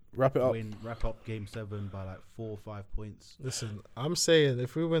Wrap it up. wrap up game 7 by like 4 or 5 points. Listen, I'm saying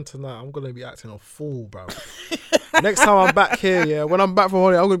if we win tonight, I'm gonna be acting a fool, bro. Next time I'm back here, yeah, when I'm back from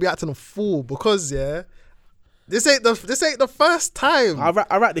holiday, I'm gonna be acting a fool because this ain't the first time. I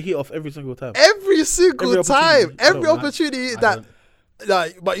wrap the Heat off every single time. Every single time, every No, opportunity that,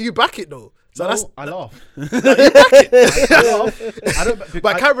 like, but you back it though. So that's I laugh. you back it. I laugh. I don't.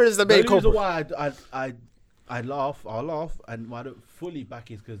 But Cameron is the main reason culprit. why I'll laugh, and why I don't fully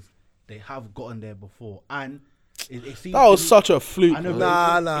back is because they have gotten there before, and it seems That was to me- such a fluke. I know, man.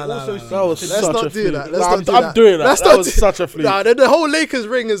 but Nah. also seems That was to me- Let's such not a do fluke. that. Let's Nah, not do I'm that. doing that. Let's That not was do- such a fluke. Nah, the whole Lakers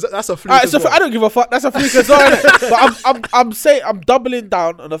ring that's a fluke. Alright, as so well. I don't give a fuck. That's a fluke as well. innit? But I'm saying I'm doubling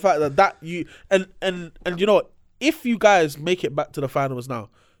down on the fact that you and you know what? If you guys make it back to the finals now,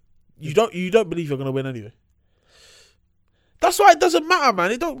 you don't believe you're gonna win anyway. That's why it doesn't matter,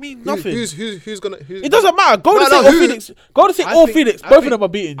 man. It don't mean nothing. Who's gonna? It doesn't matter. Golden State or Phoenix. Golden State I or think- Phoenix. I Both of think- them are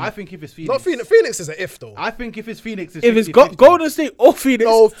beating you. I think if it's Phoenix, Not Phoenix. Phoenix is an if though. I think if it's Phoenix, If it's 50-50. Golden State or Phoenix.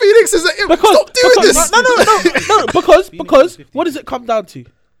 No, Phoenix is an if. Stop doing this. No. Because Phoenix is what does it come down to?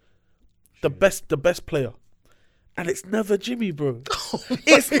 The best player, and it's never Jimmy, bro.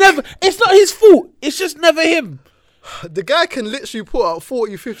 It's never. It's not his fault. It's just never him. The guy can literally put out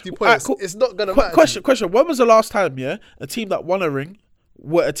 40, 50 points. cool. It's not gonna matter. Question. When was the last time? Yeah, a team that won a ring,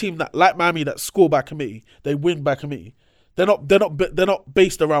 were a team that like Miami that score by committee, they win by committee. They're not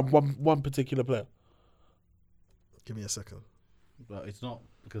based around one particular player. Give me a second. But it's not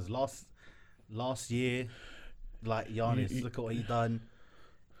because last year, like Giannis, look at what he done.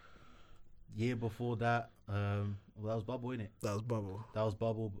 Year before that, that was Bubble, innit? That was bubble. That was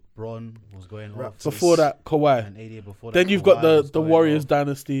Bubble. Bron was going off. Raptors. Before that, Kawhi. And 8 year before that, Then you've got Kawhi was the going Warriors off.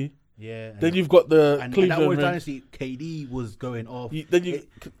 dynasty. Yeah. Then you've got the and that Cleveland Warriors ring. dynasty, KD was going off.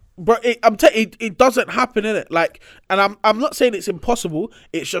 Bro, it doesn't happen, innit? Like, and I'm not saying it's impossible.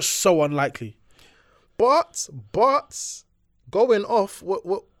 It's just so unlikely. But going off,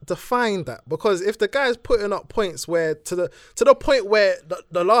 what define that? Because if the guy's putting up points where to the point where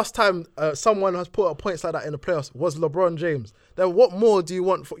the last time someone has put up points like that in the playoffs was LeBron James, then what more do you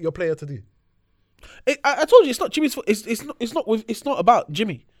want for your player to do? I told you it's not Jimmy's fault. It's not about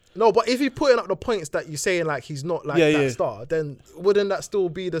Jimmy. No, but if he's putting up the points that you're saying like he's not like that star, then wouldn't that still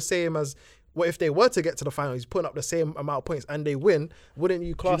be the same as what if they were to get to the final? He's putting up the same amount of points and they win. Wouldn't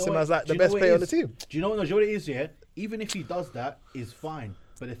you class him as like the best player on the team? Do you know what it is? Yeah, even if he does that, is fine.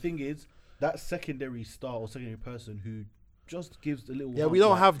 But the thing is, that secondary star or secondary person who just gives a little. Yeah, we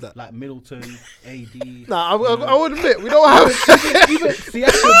don't have that. Like Middleton, AD. Nah, I would admit we don't have it.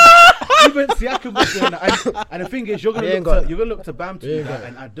 even Siakam was doing that. And the thing is, you're gonna look to Bam to do that.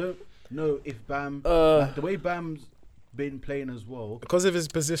 And I don't know if Bam, like the way Bam's been playing as well. Because of his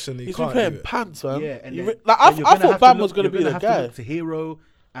position, He's can't been playing do it. pants, man. Yeah, and I thought Bam was going to be the have guy. to look to Hero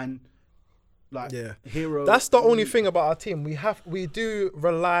and Hero. That's the only thing about our team. We do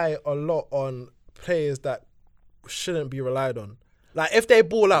rely a lot on players that shouldn't be relied on. Like if they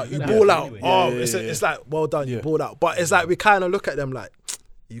ball out, you ball out. Anyway. It's like well done, you Yeah. ball out. But it's like we kind of look at them like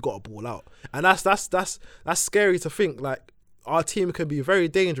you got to ball out, and that's scary to think. Like our team can be very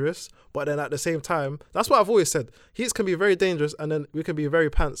dangerous, but then at the same time, that's what I've always said. Heats can be very dangerous, and then we can be very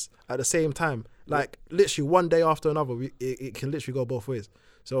pants at the same time. Like literally one day after another, it can literally go both ways.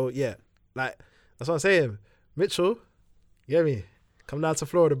 So yeah, like that's what I'm saying. Mitchell, you get me? Come down to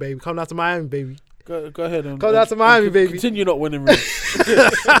Florida, baby. Come down to Miami, baby. Go ahead and Come down to Miami, baby. Continue not winning rings.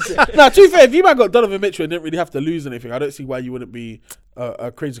 Nah, to be fair, if you man got Donovan Mitchell and didn't really have to lose anything, I don't see why you wouldn't be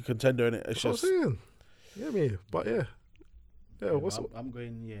a crazy contender in it. It's That's just what I'm saying. You get me? But yeah. I'm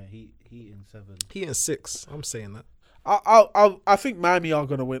going. Yeah, Heat in 7. Heat in 6. I'm saying that. I think Miami are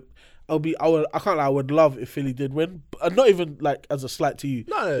gonna win. I can't lie. I would love if Philly did win, but not even like as a slight to you.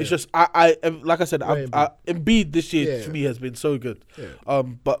 No. It's just I like I said, Right, Embiid this year Yeah. for me has been so good. Yeah.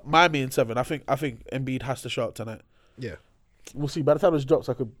 But Miami in 7. I think Embiid has to show up tonight. Yeah. We'll see. By the time this drops,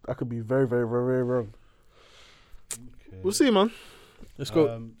 I could be very, very, very, very wrong. Okay. We'll see, man. Let's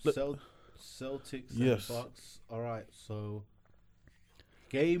go. Celtics Yes. and Bucks. All right, so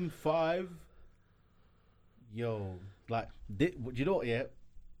game 5. Yo, like, you know what? Yeah,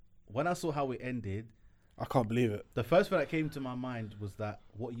 when I saw how it ended, I can't believe it. the first thing that came to my mind was that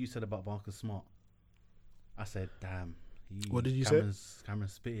what you said about Marcus Smart. I said, damn. What did you say?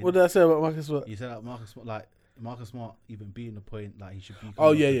 Cameron's spitting. What did I say about Marcus Smart? You said that Marcus Smart even being the point, like he should be. Oh,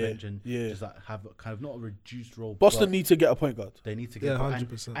 coming yeah, off the yeah, bench and yeah. Just like have kind of not a reduced role. Boston but need to get a point guard. They need to Yeah, get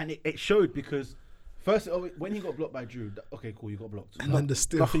 100%. and it showed because First, when you got blocked by Drew, okay, cool, you got blocked. And then the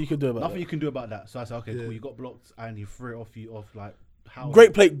still. Nothing you can do about Nothing that. you can do about that. So I said, okay, Yeah. cool, you got blocked, and he threw it off like how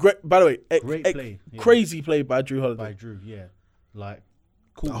Great play. Great. By the way, Great play, yeah. crazy play by Drew Holiday. by Drew, yeah, like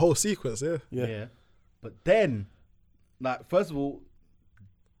cool, The whole sequence, yeah. Yeah. But then, like, first of all,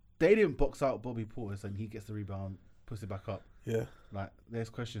 they didn't box out Bobby Portis, and he gets the rebound, puts it back up. Yeah. Like, there's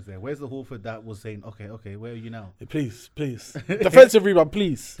questions there. Where's the Horford that was saying, okay, where are you now? Yeah, please. Defensive rebound,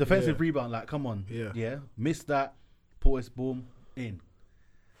 please. Defensive rebound, like, come on. Yeah. Missed that. Portis, boom, in.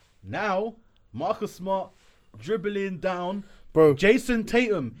 Now, Marcus Smart dribbling down. Bro. Jason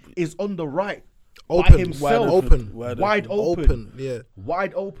Tatum is on the right. Open, by himself. wide open. Wide open. Yeah.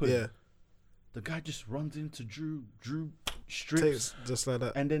 Wide open. Yeah. The guy just runs into Drew. Drew strips. Takes just like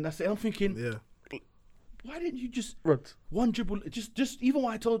that. And then that's it. I'm thinking, Yeah. why didn't you just Run. one dribble? Just even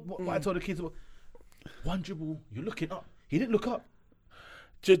what I told the kids about one dribble. You're looking up. He didn't look up.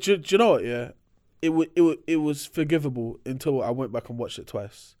 Do you know what? Yeah, it was forgivable until I went back and watched it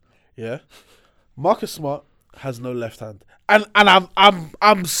twice. Yeah, Marcus Smart has no left hand, and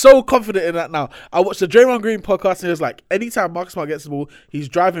I'm so confident in that now. I watched the Draymond Green podcast and he was like, anytime Marcus Smart gets the ball, he's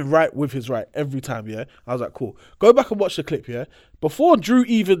driving right with his right every time. Yeah, I was like, cool. Go back and watch the clip. Yeah, before Drew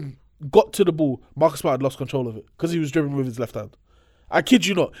even got to the ball, Marcus Smart had lost control of it because he was dribbling with his left hand. I kid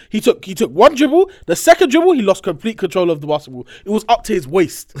you not. He took one dribble. The second dribble, he lost complete control of the basketball. It was up to his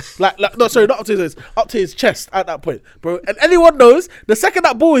waist. Not up to his waist, up to his chest at that point, bro. And anyone knows, the second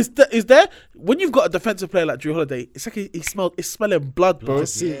that ball is there, when you've got a defensive player like Drew Holiday, it's like it's smelling blood, bro. You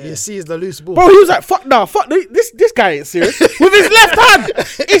see it's the loose ball. Bro, he was like, fuck this guy ain't serious. With his left hand.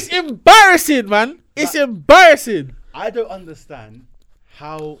 It's embarrassing, man. It's embarrassing. I don't understand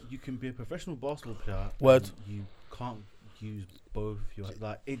how you can be a professional basketball player. Word. And you can't use both your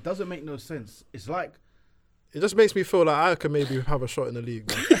it doesn't make no sense. It's like It just makes me feel like I could maybe have a shot in the league.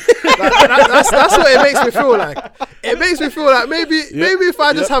 Man. That's what it makes me feel like. It makes me feel like maybe if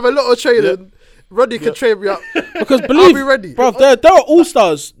I just have a little training, Rodney can train me up. Because I'll believe, be ready. bro, there are all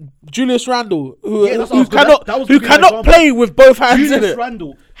stars. Julius Randle, who Yeah, that's what I was gonna- cannot that was who gonna be an cannot example. play with both hands in Julius it.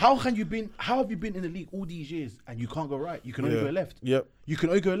 Randle. How have you been in the league all these years and you can't go right? You can only Yeah. go left. Yep. You can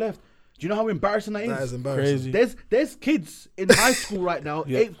only go left. Do you know how embarrassing that is? That is embarrassing. Crazy. There's kids in high school right now,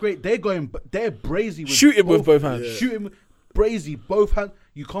 Yeah. 8th grade. They're brazy with Shooting with both hands. Yeah. Shooting with brazy both hands.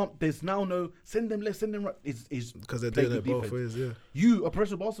 You can't. There's now no send them left, send them right. Is Because they're play doing it good both defense. ways, yeah. You a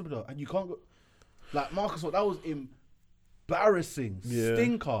professional basketball player and you can't go like Marcus. That was embarrassing. Yeah.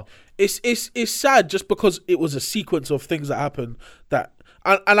 Stinker. It's sad just because it was a sequence of things that happened that.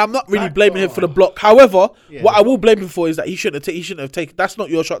 And I'm not really blaming him for the block. However, Yeah, what I will blame him for is that he shouldn't have taken. That's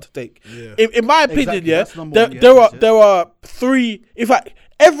not your shot to take. Yeah. In my opinion, Exactly, yeah, that's number one, there yeah. are three. In fact,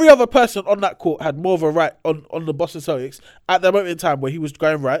 every other person on that court had more of a right on the Boston Celtics at the moment in time where he was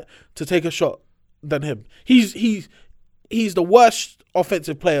going right to take a shot than him. He's the worst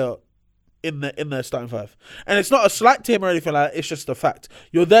offensive player in their starting five, and it's not a slight to him or anything like that. It's just a fact.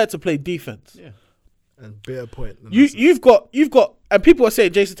 You're there to play defense. Yeah. And better point. You've got, and people are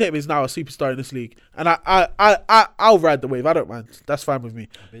saying Jason Tatum is now a superstar in this league, and I'll ride the wave. I don't mind. That's fine with me.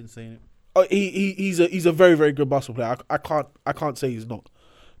 I've been saying it. Oh, he's a very, very good basketball player. I can't say he's not,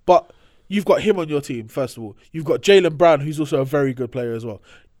 but you've got him on your team. First of all, you've got Jaylen Brown, who's also a very good player as well.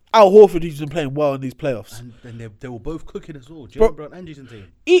 Al Horford, who's been playing well in these playoffs. And they were both cooking as well. Bro- Jalen Brown and Jason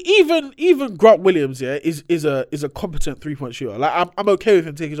Tatum. Even Grant Williams, yeah, is a competent 3-point shooter. Like I'm okay with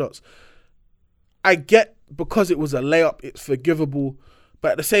him taking shots. I get because it was a layup, it's forgivable,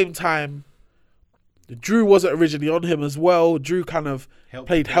 but at the same time, Drew wasn't originally on him as well. Drew kind of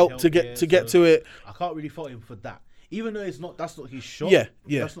played help to get to it. I can't really fault him for that, even though that's not his shot. Yeah.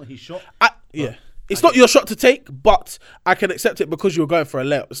 That's not his shot. It's not your shot to take, but I can accept it because you're going for a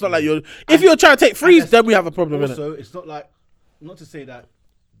layup. It's not like if you're trying to take threes, then we have a problem in it. Also, it's not like, not to say that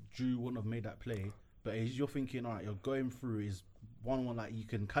Drew wouldn't have made that play, but as you're thinking, all right, you're going through is 1-1, like you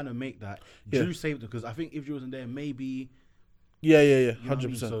can kind of make that. Yeah. Drew saved it because I think if Drew wasn't there, maybe. Yeah, You know what I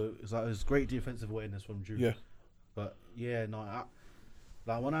mean? 100%. So it's great defensive awareness from Drew. Yeah. But yeah, no,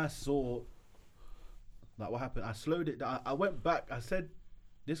 like when I saw like what happened, I slowed it down. I went back. I said,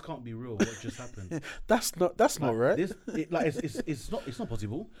 "This can't be real. What just happened? That's not right. It's not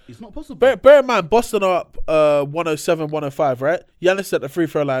possible. It's not possible." Bear in mind, Boston are up 107, 105, right? Giannis at the free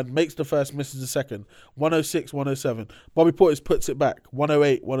throw line, makes the first, misses the second. 106, 107. Bobby Portis puts it back.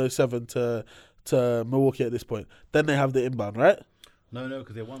 108, 107 to Milwaukee at this point. Then they have the inbound, right? No,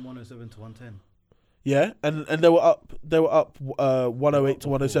 because they won 107 to 110. Yeah, and they were up 108 to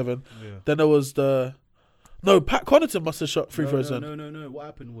 107. Yeah. Then there was Pat Connaughton must have shot free throws then. No. What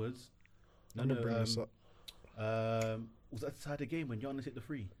happened was, I'm gonna bring this up. was that the side of the game when Giannis hit the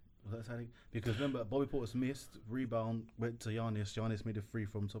free? Was that Saturday? Because remember, Bobby Portis missed, rebound, went to Giannis. Giannis made a free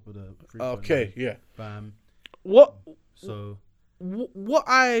from top of the free throw Okay, line. yeah. Bam. What So what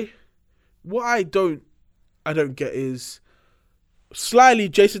I don't get is slyly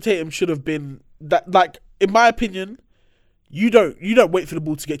Jason Tatum should have been that, like, in my opinion, you don't wait for the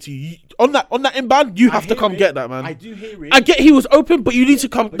ball to get to you. On that inbound, you have to come get that, man. I do hear it. I get he was open, but you need to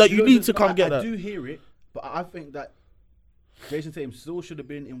come. But That you need to come get I that. do hear it, but I think that Jason Tatum still should have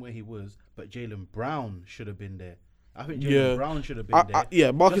been in where he was, but Jaylen Brown should have been there. I think Jaylen Brown should have been there.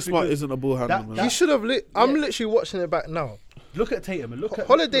 Yeah, Marcus Just Smart because isn't a ball handler, man. He should have. I'm literally watching it back now. Look at Tatum and look at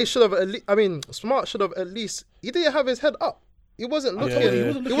Holiday should have at least. I mean, Smart should have at least. He didn't have his head up. He wasn't looking. Yeah. He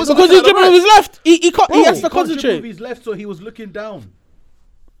wasn't looking Because looking he's at the dribbling with his left. He can't. He has to He can't dribble with concentrate. his left, so he was looking down.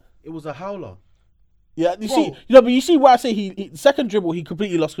 It was a howler. Yeah, you Bro. see, but you see where I say he second dribble, he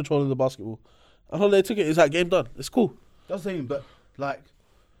completely lost control of the basketball. And Holiday took it. It's like game done. It's cool. That's saying, but like,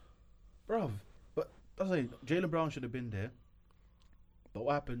 bruv, but that's saying Jaylen Brown should have been there. But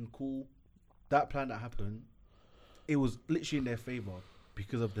what happened? Cool. That plan that happened, it was literally in their favor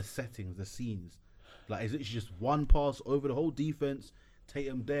because of the settings, the scenes. Like, it's literally just one pass over the whole defense.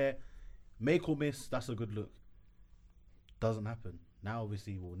 Tatum there, make or miss. That's a good look. Doesn't happen. Now,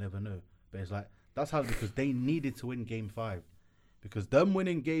 obviously, we'll never know. But it's like, that's how, because they needed to win game 5. Because them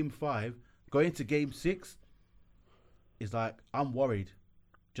winning game 5, going to game 6, is like, I'm worried.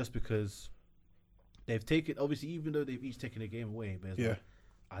 Just because they've taken, obviously, even though they've each taken a game away, but it's like,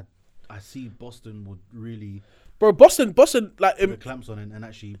 I see Boston would really Bro, Boston, like, put the clamps on and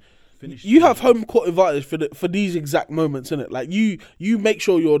actually finish. you have home court advantage for these exact moments, innit? Like, you make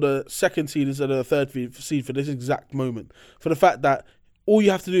sure you're the second seed instead of the third seed for this exact moment. For the fact that all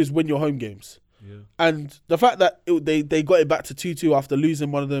you have to do is win your home games. Yeah. And the fact that they got it back to 2-2 after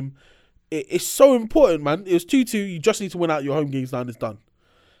losing one of them, it's so important, man. It was 2-2. You just need to win out your home games now and it's done.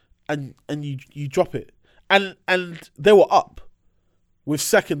 And you drop it. And they were up. With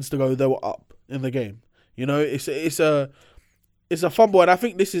seconds to go, they were up in the game. You know, it's a fumble, and I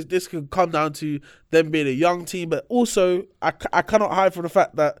think this could come down to them being a young team, but also I cannot hide from the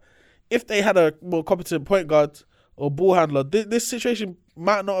fact that if they had a more competent point guard or ball handler, this situation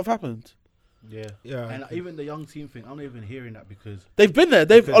might not have happened. Yeah. And even the young team thing, I'm not even hearing that because They've been there.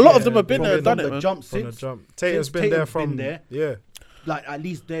 A lot of them have been there and done it, man. Jump From the since jump. Tatum's been there from there. Yeah. Like, at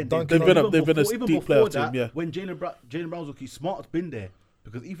least then They've been a deep before playoff that, team, yeah. When Jaylen Brown's rookie, Smart's been there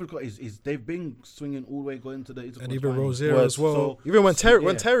because Ethan Scott is they've been swinging all the way going to the And interconference even finals. Rozier as well. So, Even when Terry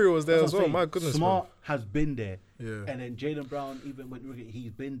yeah. was there That's as what well. I'm My saying. goodness, Smart has been there. Yeah. And then Jaylen Brown, even when rookie,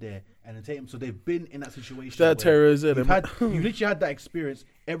 he's been there. And then Tatum, so they've been in that situation. That where Terry is in you it. literally had that experience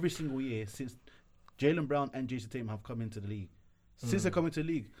every single year since Jaylen Brown and Jason Tatum have come into the league. Since they come into the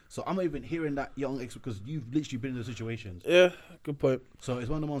league. So I'm not even hearing that young because you've literally been in those situations. Yeah, good point. So it's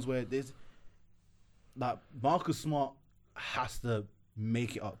one of the ones where there's like Marcus Smart has to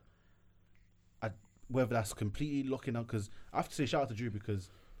make it up. Whether that's completely locking out, because I have to say shout out to Drew because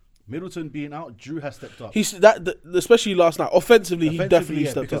Middleton being out, Drew has stepped up. Especially last night. Offensively, he definitely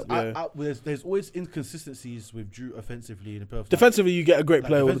yeah, stepped because up. Yeah. there's always inconsistencies with Drew offensively in the playoffs. Defensively, you get a great Like,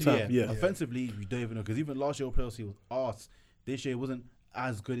 player all the time. Yeah. Offensively, you don't even know because even last year playoffs he was arse. This year wasn't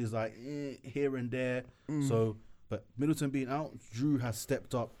as good as like here and there. So, but Middleton being out, Drew has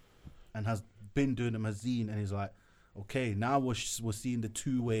stepped up and has been doing the Mazine, and he's like, okay, now we're seeing the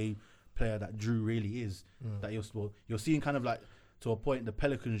two-way player that Drew really is. That you're seeing kind of like to a point the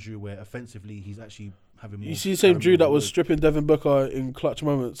Pelicans Drew where offensively he's actually having more. You see the same Drew that was load. stripping Devin Booker in clutch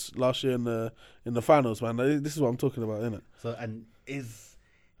moments last year in the finals, man. This is what I'm talking about, isn't it? So and it's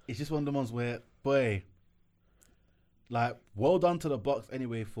just one of the ones where, boy, like, well done to the Bucks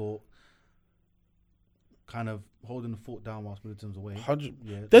anyway for kind of holding the fort down whilst Middleton's away. 100.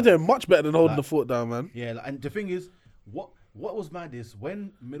 Yeah, They're like, doing much better than holding like- the fort down, man. yeah, like, and the thing is, what was mad is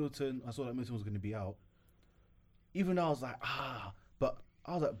when I saw that Middleton was going to be out. Even though I was like, but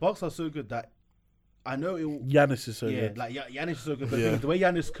I was like, Bucks are so good that I know it will. Giannis is so Yeah, good. like Giannis is so good. But Yeah. the way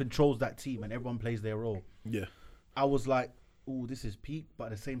Giannis controls that team and everyone plays their role, Yeah. I was like, oh, this is peak. But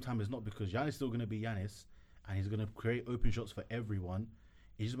at the same time, it's not because Giannis is still going to be Giannis and he's going to create open shots for everyone.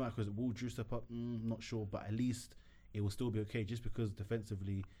 It's just about because will Drew step up? Not sure, but at least it will still be okay just because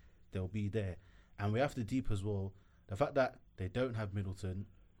defensively they'll be there. And we have to deep as well. The fact that they don't have Middleton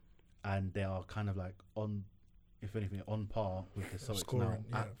and they are kind of like on, if anything, on par with the Celtics Scoring,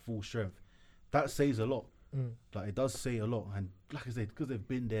 now yeah. at full strength. That says a lot. Like, it does say a lot. And like I said, because they've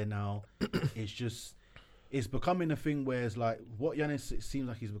been there now, it's becoming a thing where it's like what Giannis seems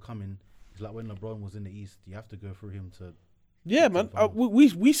like he's becoming is like when LeBron was in the East. You have to go through him to. Yeah, man.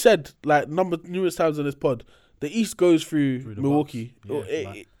 We said like numerous times on this pod The East goes through Through the Milwaukee. Bucks.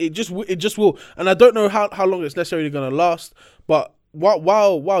 Yeah, It just will, and I don't know how long it's necessarily going to last. But while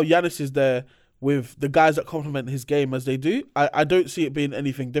Giannis is there with the guys that complement his game as they do, I don't see it being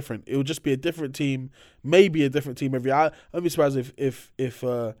anything different. It will just be a different team, maybe a different team every year. I'd be surprised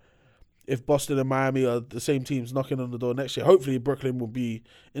if Boston and Miami are the same teams knocking on the door next year. Hopefully Brooklyn will be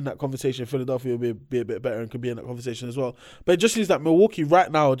in that conversation. Philadelphia will be a bit better and could be in that conversation as well. But it just seems that Milwaukee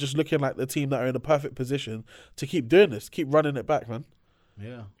right now are just looking like the team that are in a perfect position to keep doing this, keep running it back, man.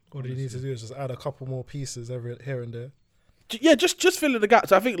 Yeah. All you need to do is just add a couple more pieces here and there. Yeah, just filling the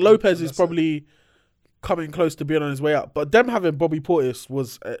gaps. I think Lopez is That's probably coming close to being on his way out. But them having Bobby Portis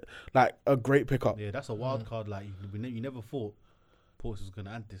was like a great pickup. Yeah, that's a wild card. Like you never thought Portis was gonna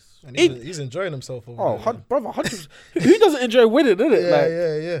add this. And he's enjoying himself over there. Brother, 100%. Who doesn't enjoy winning,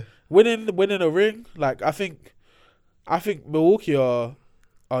 innit? Yeah. Winning a ring. Like I think Milwaukee are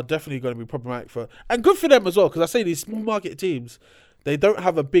definitely going to be problematic and good for them as well, because I say these small market teams, they don't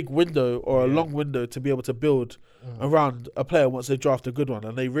have a big window or a long window to be able to build around a player once they draft a good one,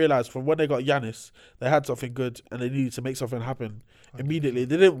 and they realised from when they got Giannis, they had something good and they needed to make something happen immediately.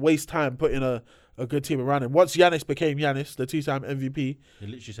 They didn't waste time putting a good team around him. Once Giannis became Giannis, the 2-time MVP, They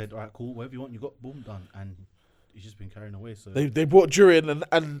literally said, "All right, cool, whatever you want, you got, boom, done," and he's just been carrying away. So they brought Drew in,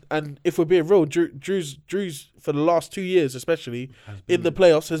 and if we're being real, Drew's for the last 2 years, especially in the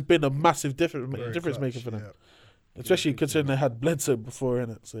playoffs, has been a massive difference maker for them. Yeah. Especially considering they had Bledsoe before in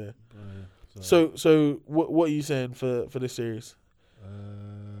it. So yeah. So So what are you saying for this series?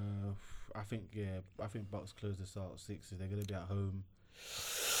 I think Bucks close this out 6. They're gonna be at home.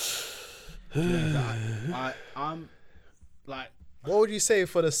 I'm like, What would you say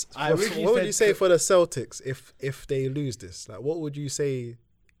for the I originally what would you said- say for the Celtics if they lose this? Like, what would you say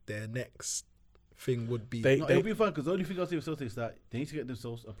their next thing would be? They- no, it'll be fun because the only thing I'll say with Celtics is that they need to get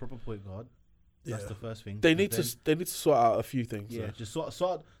themselves a proper point guard. That's Yeah. the first thing. They And need then- to sort out a few things. Yeah, so. just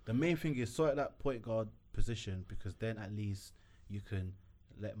sort. The main thing is sort that point guard position, because then at least you can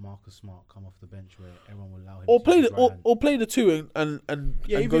let Marcus Smart come off the bench where everyone will allow him. Or to play use the his right hand. or play the two and Yeah, and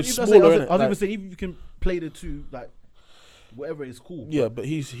even, go even smaller. I was innit? even Like, saying even if you can play the two, like whatever is cool. yeah, but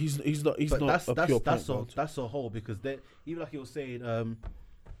he's not But not a pure point that's guard. that's a whole, because they, even like you were saying,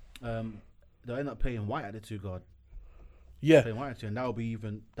 they'll end up playing White at the 2 guard. Yeah, Playing White at 2, and that'll be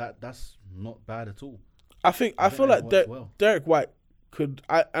even that's not bad at all. I think feel that like works well. Derek White could,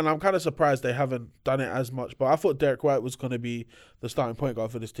 and I'm kind of surprised they haven't done it as much. But I thought Derek White was going to be the starting point guard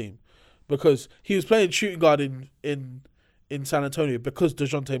for this team, because he was playing shooting guard in San Antonio because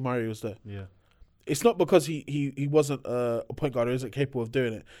DeJounte Murray was there. Yeah. It's not because he wasn't a point guard or isn't capable of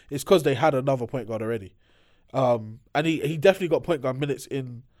doing it. It's because they had another point guard already. And he definitely got point guard minutes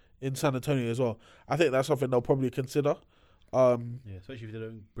in San Antonio as well. I think that's something they'll probably consider. Yeah, especially if they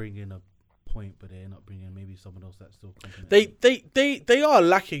don't bring in a point, but they're not bringing in maybe someone else that's still complementing. They are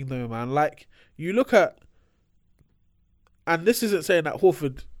lacking though, man. Like you look at, and this isn't saying that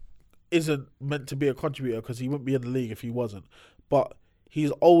Horford isn't meant to be a contributor, because he wouldn't be in the league if he wasn't. But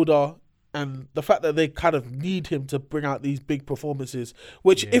he's older, and the fact that they kind of need him to bring out these big performances,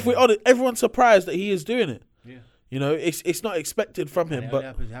 which if we're honest, everyone's surprised that he is doing it. Yeah. You know, it's not expected from him, And but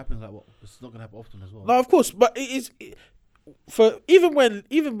it happens like what? It's not gonna happen often as well. no, of course, but it is for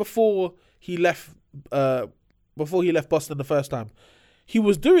even before he left Boston the first time, he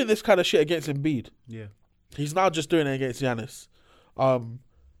was doing this kind of shit against Embiid. Yeah. He's now just doing it against Giannis.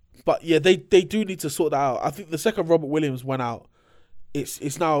 But yeah, they do need to sort that out. I think the second Robert Williams went out,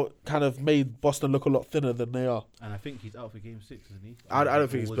 it's now kind of made Boston look a lot thinner than they are. And I think he's out for game 6, isn't he? I don't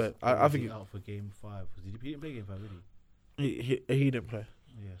think he's playing. I think he's out for game 5. He didn't play game 5, did he didn't play.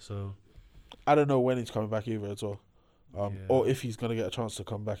 he? Yeah. So I don't know when he's coming back either as well, Yeah. or if he's gonna get a chance to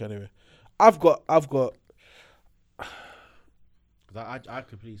come back anyway. I've got. because I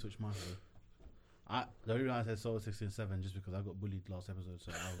completely switched my view. The only reason I said Celtics 6 and 7 just because I got bullied last episode.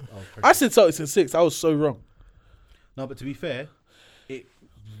 So I was I said Celtics in 6. I was so wrong. no, but to be fair, it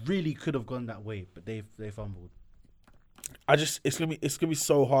really could have gone that way, but they fumbled. It's gonna be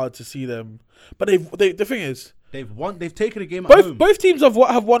so hard to see them. But the thing is, They've won. They've taken a game at home. both teams have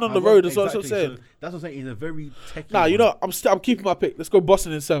won on the road as well. That's what I'm Exactly, saying. so that's what I'm saying. It's a very technical. Nah, you know, I'm keeping my pick. Let's go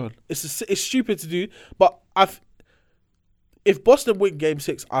Boston in 7. It's stupid to do, but if Boston win Game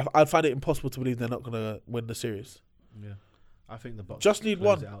 6, I'd find it impossible to believe they're not gonna win the series. Yeah, I think the Bucks Just need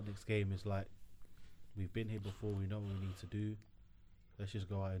close one. it out next game is like, we've been here before. We know what we need to do. Let's just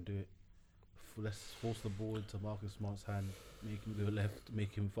go out and do it. Let's force the ball into Marcus Smart's hand, make him go left,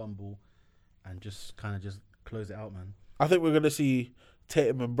 make him fumble, and just kind of just close it out, man. I think we're gonna see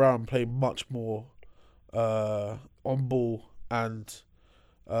Tatum and Brown play much more on ball, and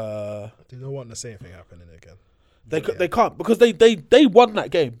They don't want the same thing happening again. They can't because they won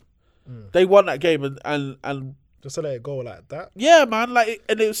that game. They won that game and Just to let it go like that. yeah, man. Like,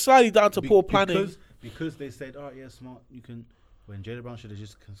 and it was slightly down to poor planning. Because they said, "All right, yeah, Smart, you can." When Jaylen Brown should have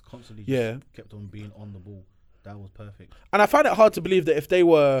just constantly kept on being on the ball. That was perfect. And I find it hard to believe that if they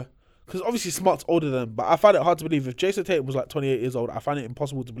were, because obviously Smart's older than them, but I find it hard to believe if Jason Tatum was like 28 years old, I find it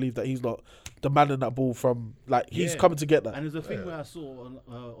impossible to believe that he's not demanding that ball from, like, he's coming to get that. And there's a thing where I saw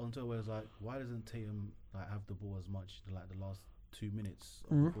on Twitter where it's like, why doesn't Tatum like have the ball as much in like the last 2 minutes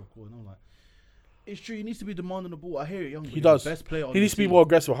of the fourth quarter? And I'm like, it's true. He needs to be demanding the ball. I hear it, young. He does. The best player on he needs to be more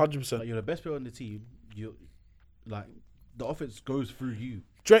aggressive, 100%. Like, you're the best player on the team. You like the offense goes through you.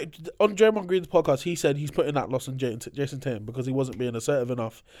 On Draymond Green's podcast, he said he's putting that loss on Jason Tatum because he wasn't being assertive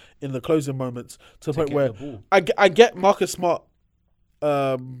enough in the closing moments to the point where I get Marcus Smart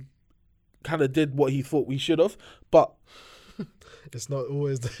kind of did what he thought we should have, but it's not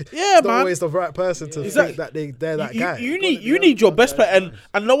always man. the right person to think that they're that guy. You need your best player,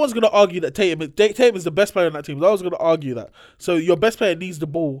 and no one's going to argue that Tatum is the best player on that team. No one's going to argue that. So your best player needs the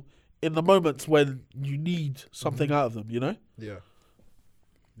ball in the moments when you need something out of them, you know? Yeah.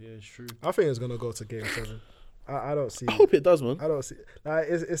 Yeah, it's true. I think it's gonna go to Game 7. I don't see. I hope it does, man. I don't see. Like,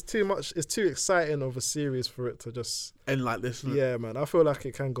 it's too much. It's too exciting of a series for it to just end like this. Yeah, man. I feel like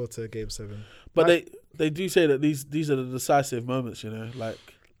it can go to Game 7. But they do say that these are the decisive moments, you know. Like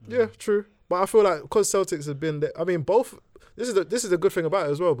yeah, true. But I feel like because Celtics have been there. I mean, both. This is the good thing about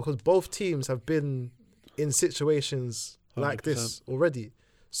it as well because both teams have been in situations 100%. like this already.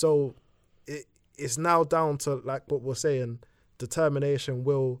 So it's now down to, like what we're saying, determination,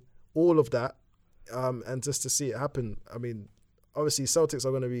 will, all of that, and just to see it happen. I mean, obviously Celtics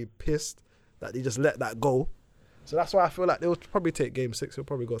are going to be pissed that they just let that go. So that's why I feel like they'll probably take Game 6. They'll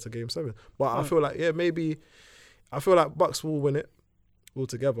probably go to Game 7. But I feel like, I feel like Bucks will win it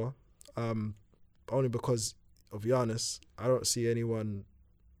altogether. Only because of Giannis. I don't see anyone,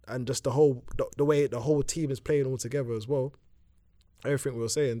 and just the way the whole team is playing all together as well. Everything we were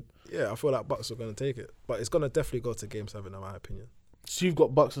saying, I feel like Bucks are going to take it. But it's going to definitely go to Game 7 in my opinion. So you've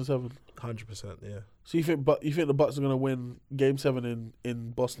got Bucks in 7? 100%, yeah. So you think the Bucks are going to win Game 7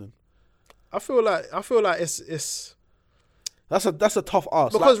 in Boston? I feel like it's that's a tough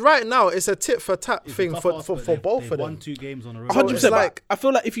ask because right now it's a tit for tat thing for both of them. Won 2 games on a row. 100%. Like, I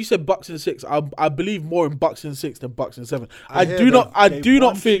feel like if you said Bucks in 6, I believe more in Bucks in 6 than Bucks in 7. I They've do not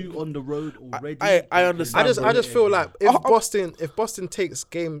won think 2 on the road already. I understand. I just feel like if Boston takes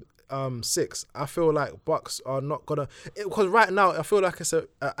Game 6, I feel like Bucks are not gonna, because right now I feel like it's a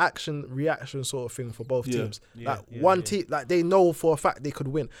action reaction sort of thing for both teams. One team, like they know for a fact they could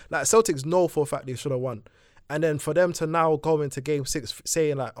win. Like Celtics know for a fact they should have won, and then for them to now go into Game 6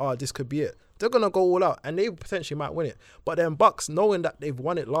 saying like, oh, this could be it, they're gonna go all out and they potentially might win it. But then Bucks, knowing that they've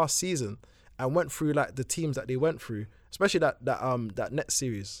won it last season and went through like the teams that they went through, especially that Nets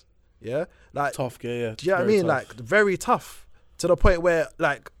series, like tough, Do you know what I mean? Tough. Like very tough to the point where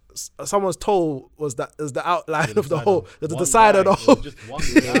like someone's toe was the outline of the whole, the side of the whole. Just one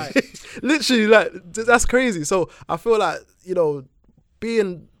guy. Literally, like that's crazy. So I feel like,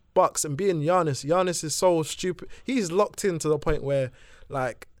 being Bucks and being Giannis is so stupid. He's locked in to the point where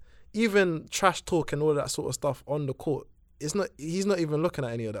like even trash talk and all that sort of stuff on the court, he's not even looking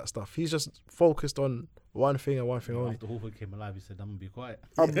at any of that stuff. He's just focused on one thing and one thing only. After Horford came alive, he said, "I'm gonna be quiet."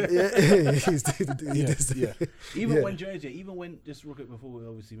 Even when Georgia, just real quick before we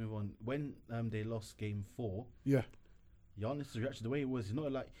obviously move on, when they lost Game 4, Giannis' reaction, the way it was, he's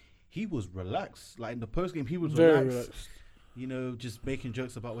not like, he was relaxed. Like in the post game, he was very relaxed. Just making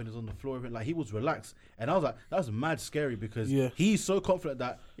jokes about when he was on the floor. Like he was relaxed, and I was like, that's mad scary because he's so confident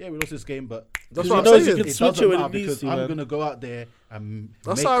that we lost this game, but that's what I'm saying. He can switch it when it needs to. I'm gonna go out there and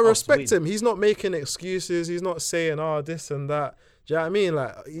that's how I respect him. He's not making excuses. He's not saying this and that. Do you know what I mean?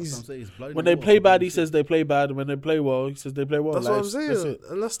 Like he's when they play bad, he says they play bad, and when they play well, he says they play well. That's what I'm saying,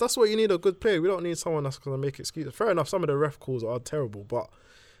 and that's what you need, a good player. We don't need someone that's gonna make excuses. Fair enough, some of the ref calls are terrible, but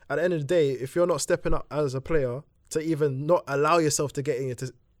at the end of the day, if you're not stepping up as a player to even not allow yourself to get in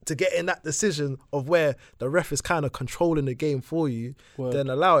that decision of where the ref is kind of controlling the game for you, then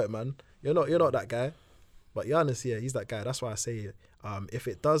allow it, man. You're not that guy. But Giannis, he's that guy. That's why I say if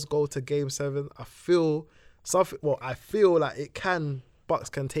it does go to Game 7, I feel like Bucks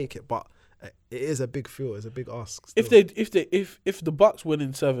can take it, but it is a big feel. It's a big ask. Still. If the Bucks win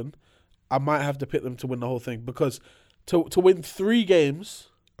in 7, I might have to pick them to win the whole thing because to win 3 games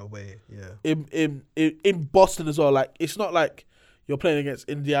away, in Boston as well. Like it's not like you're playing against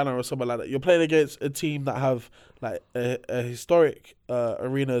Indiana or something like that. You're playing against a team that have like a historic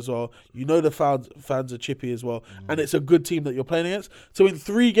arena as well. The fans are chippy as well, and it's a good team that you're playing against. So in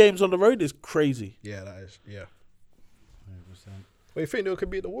 3 games on the road is crazy. Yeah, that is. Yeah, Wait, you think they could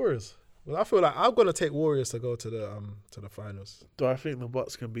beat the Warriors? Well, I feel like I'm gonna take Warriors to go to the finals. Do I think the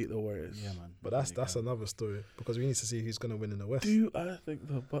Bucks can beat the Warriors? Yeah, man. But that's another story because we need to see who's gonna win in the West. Do I think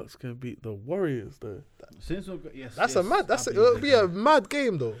the Bucks can beat the Warriors though? Since we've got, yes, That's yes, a mad. I believe It'll they be a can. mad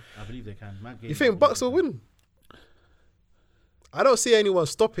game though. I believe they can. Mad game, You think I Bucks will believe win? I don't see anyone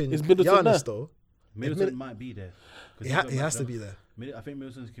stopping Is Middleton Giannis there? though. they can. Middleton might be there. 'Cause He he's got has to back be now. there. I think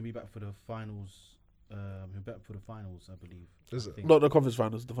Middleton can be back for the finals. He'll be back for the finals, I believe. Is I it? think. Not the conference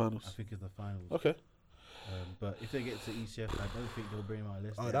finals, the I finals. think it's the finals. Okay. But if they get to ECF, I don't think they'll bring him out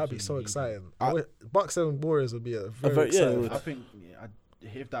unless Oh, they that'd be so absolutely need him. exciting. Bucks and Warriors would be a very very- yeah, it exciting. would. I think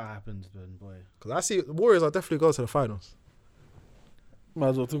if that happens, then boy, Because I see the Warriors are definitely going to the finals. Might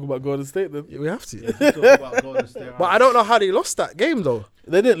as well talk about Golden State then. Yeah, we have to. yeah, if you talk about Golden State, But I don't know how they lost that game though.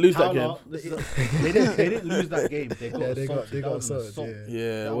 They didn't lose How that game. not? They didn't lose that game. They got Yeah, they got assaulted. That was an assaulted, assault.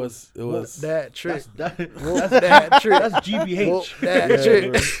 Yeah, it That was. It Whoop was. that trick. That's Whoop that trick. that's GBH. Whoop that Yeah,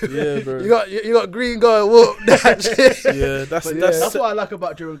 trick. bro. Yeah, bro. You got Green going whoop that trick. Yeah, that's But that's. that's what I like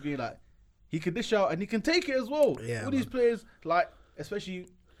about Gerald Green. Like he can dish out and he can take it as well. Yeah, all these players, like especially,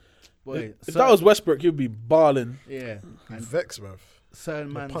 boy, if that was Westbrook, he'd be balling. yeah, and Vex, bruv.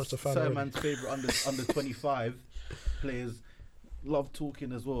 certain punch the fan certain already. man's favorite under 25 players love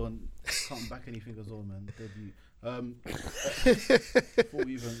talking as well and can't back anything as well, man. Debut. Before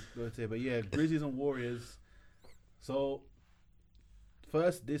we even go to it, but yeah, Grizzlies and Warriors. So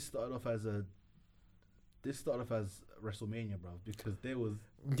first, this started off as WrestleMania, bro, because there was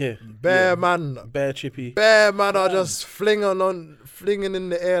Yeah. Bear man. Bare chippy. Bear man are just flinging in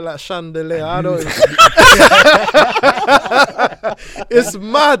the air like chandelier. I don't. It's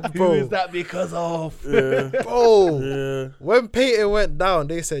mad, who bro. is that because of? Yeah. Bro, Yeah. when Peyton went down,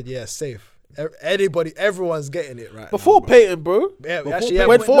 they said, "Yeah, safe." Everyone's getting it right. Before now, Peyton, bro. yeah, before actually, yeah,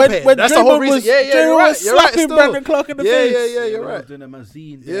 Peyton- before when Peyton. That's the whole Draymond reason. was- Yeah, you're Draymond right. was You're right. slapping Still. Brandon Clark in the yeah, face. yeah, you're I was right. doing a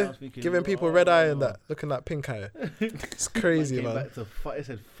magazine. Yeah, I was thinking, giving people red eye and oh. that, looking like pink eye. It's crazy, Came man. back to fight. It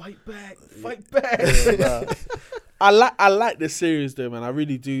said, "Fight back, fight back." Yeah, I like this series though, man. I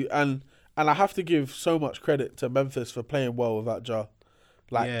really do, and I have to give so much credit to Memphis for playing well without Ja.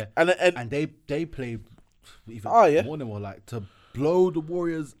 Like, Yeah. and And they played even Oh, yeah. more than well, like to blow the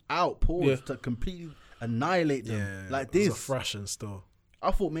Warriors out, pause, Yeah. to completely annihilate them like it was a this. thrashing still.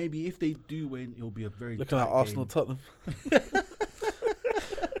 I thought maybe if they do win, it'll be a very looking at tight Arsenal, game. Tottenham.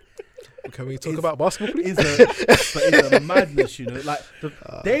 Can we talk about basketball, please? It's a madness, you know. Like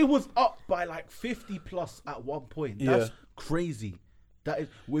they was up by like 50 plus at one point. That's Yeah. crazy. That is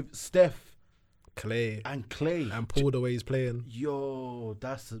with Steph Clay and Clay. and Paul, the way he's playing, Yo,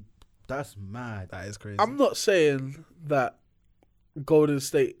 that's mad. that is crazy. I'm not saying that Golden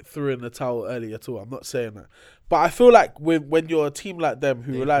State threw in the towel early at all. I'm not saying that. But I feel like when you're a team like them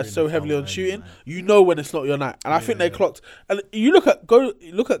who They relies threw so in the heavily towel on early, shooting, man. you know when it's not your night. And I think they clocked. And you look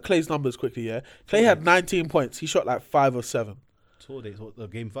at Clay's numbers quickly. Yeah, Clay had 19 points. He shot like 5 or 7. Tour dates, what, the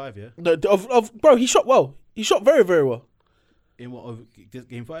game 5, yeah. No, bro, he shot well. He shot very, very well. In what of this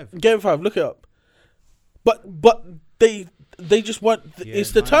game 5? Game 5, look it up. But they just weren't. Yeah,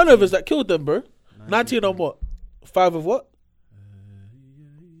 It's the 19. turnovers that killed them, bro. 19 on what? 5 of what?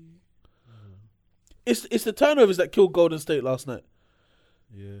 It's the turnovers that killed Golden State last night.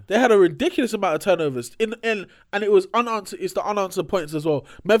 Yeah. They had a ridiculous amount of turnovers and it was unanswered. It's the unanswered points as well.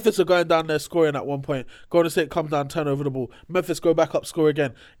 Memphis are going down there scoring at one point. Golden State comes down, turn over the ball. Memphis go back up, score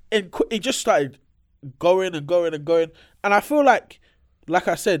again, and it just started going and going and going. And I feel like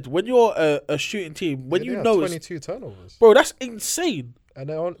I said, when you're a shooting team, when They you had know it's 22 turnovers, bro, that's insane.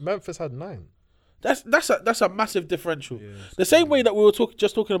 and Memphis had 9. That's a massive differential. Yeah, The same way that we were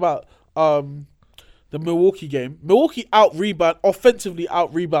talking about the Milwaukee game. Milwaukee offensively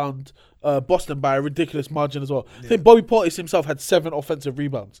out rebound Boston by a ridiculous margin as well. I think Bobby Portis himself had 7 offensive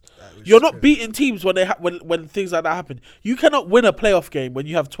rebounds. You're not beating teams when when things like that happen. You cannot win a playoff game when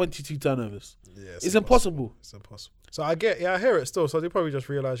you have 22 turnovers. Yeah, It's impossible. It's impossible. So I hear it still. So they probably just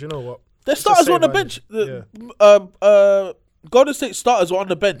realized, you know what? Their Let's starters just were on the save bench. our Golden State starters were on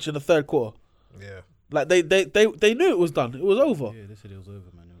the bench in the third quarter. Yeah. Like they knew it was done. It was over. Yeah, they said it was over,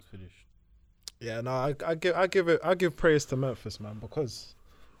 man. It was finished. Yeah, no, I give praise to Memphis, man, because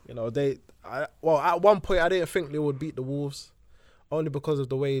you know at one point I didn't think they would beat the Wolves, only because of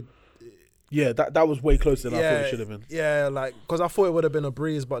the way. Yeah, that was way closer than I thought it should have been. Yeah, like because I thought it would have been a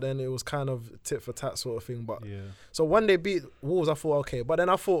breeze, but then it was kind of tit for tat sort of thing. But Yeah. so when they beat Wolves, I thought okay, but then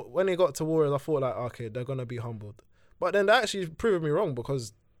I thought when they got to Warriors, I thought like okay, they're gonna be humbled. But then they actually proved me wrong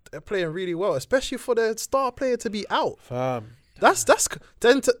because they're playing really well, especially for their star player to be out. Fam.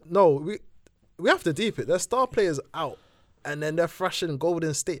 We have to deep it. Their star players out, and then they're thrashing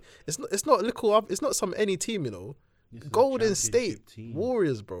Golden State. It's not little up. It's not some any team, you know. This is a Golden championship State team.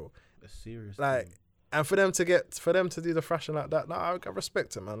 Warriors, bro. A serious Like, team. and for them to do the thrashing like that, I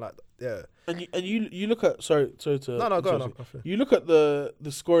respect it, man. Like, yeah. And you look at sorry to No, go on. interrupt you. You look at the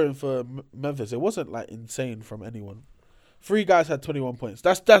scoring for Memphis. It wasn't like insane from anyone. 3 guys had 21 points.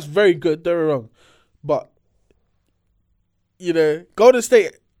 That's very good. Don't get me wrong, but you know, Golden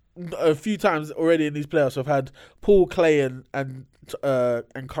State a few times already in these playoffs have had Paul, Clay, and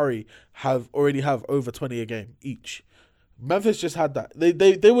Curry have over 20 a game each. Memphis just had that.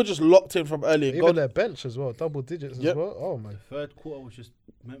 They were just locked in from early. Even their bench as well, double digits Yep. as well. Oh my. The third quarter was just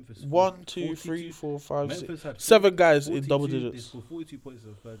Memphis. 1, 2, 3, 42 4, 5, Memphis 6, had 7 guys in 42 double They digits. scored 42 points in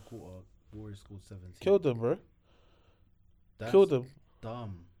the third quarter. Warriors scored 17. Killed them, bro. That's Killed them.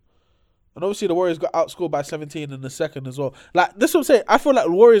 dumb. And obviously the Warriors got outscored by 17 in the second as well. Like, this is what I'm saying. I feel like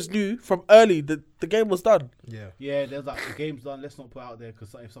the Warriors knew from early that the game was done. Yeah. Yeah, there's like the game's done. Let's not put out there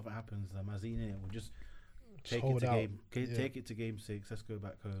because if something happens, Mazine in it will just take it hold to out. take it to game 6. Let's go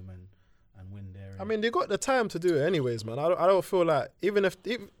back home and win there. I mean, they got the time to do it anyways, man. I don't feel like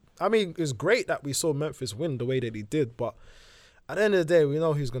I mean, it's great that we saw Memphis win the way that he did, but at the end of the day, we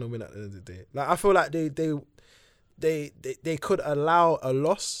know who's gonna win at the end of the day. Like, I feel like they could allow a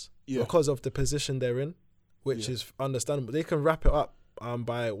loss because of the position they're in, which is understandable. They can wrap it up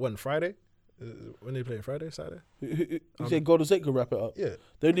by Friday. When they play Friday, Saturday. You say Golden State could wrap it up? Yeah.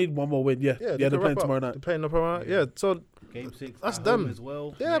 They need one more win. Yeah, Yeah, they're can playing wrap up. tomorrow night. They're playing tomorrow night. Yeah, so game 6. that's at home them as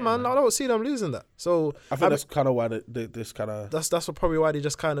well. yeah, man. I don't see them losing that. So I think that's kind of why this kind of. that's probably why they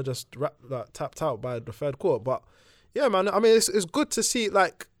just kind of tapped out by the third quarter. But yeah, man. I mean, it's good to see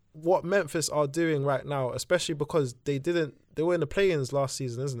like what Memphis are doing right now, especially because they were in the play-ins last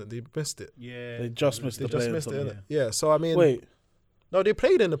season, isn't it? They missed it. Yeah, They just missed They the just play-in missed it, tournament. innit? Yeah. So I mean, Wait, no, they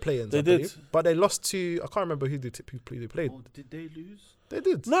played in the play-ins. They I did. believe, but they lost to. I can't remember who they played. Oh, did they lose? They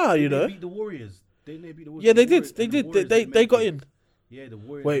did. nah, you They know. beat the Warriors. Didn't they beat the Warriors? Yeah, they The did. Warriors- They and the did. Warriors They beat got Memphis. in. Yeah, the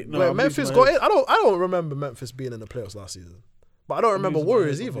Warriors. Wait, no. Where I'm Memphis losing got my in. I don't remember Memphis being in the playoffs last season, but I don't remember losing my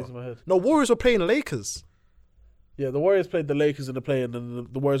Warriors head, I'm either. losing my head. No, Warriors were playing Lakers. Yeah, the Warriors played the Lakers in the play-in,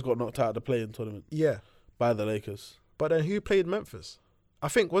 and the Warriors got knocked out of the play-in tournament Yeah, by the Lakers. but then who played Memphis? I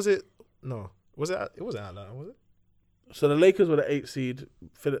think was it? No, was it? It wasn't Atlanta, was it? So the Lakers were the 8 seed,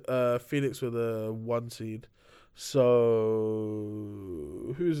 Phoenix were the 1 seed.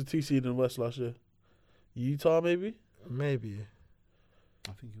 So who was the 2 seed in West last year? Utah, maybe? Maybe.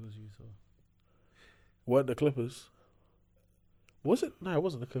 I think it was Utah. Weren't the Clippers? Was it? No, it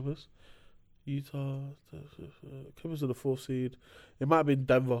wasn't the Clippers. Utah. Clippers were the 4th seed. It might have been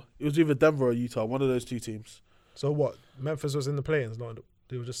Denver. It was either Denver or Utah. One of those 2 teams. So what? Memphis was in the play-ins. They got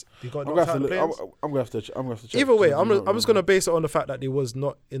I'm knocked gonna out of the play-ins. have to check. Either way, 'cause I I'm do just not gonna remember. base it on the fact that they was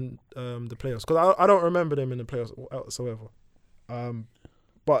not in the playoffs because I don't remember them in the playoffs whatsoever.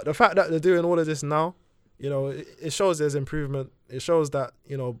 But the fact that they're doing all of this now, you know, it shows there's improvement. It shows that,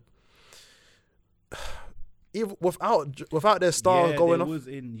 you know, even without their star going they off was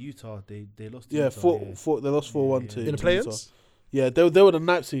in Utah. They lost. To Yeah, Utah, they lost 4-1 Yeah, to yeah. in the to play-ins. Utah. Yeah, they were the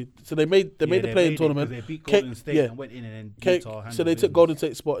 9th seed, so they made the play-in made it 'cause tournament. They beat Ca- Golden State yeah. and went in, and then Okay, Utah. so they handled took Golden business.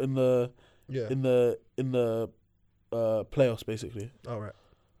 State's spot in the Yeah. in the playoffs basically. All right.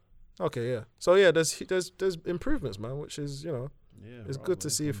 Okay. Yeah. So yeah, there's improvements, man, which is, you know. Yeah, It's bro, good to we're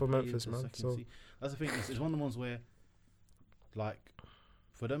see for completely Memphis, into man. second So- seed. That's the thing. It's one of the ones where, like,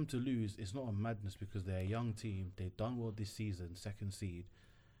 for them to lose, it's not a madness because they're a young team. They've done well this season, 2nd seed.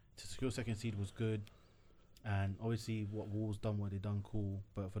 To secure 2nd seed was good, and obviously what Wolves done, what they done, cool.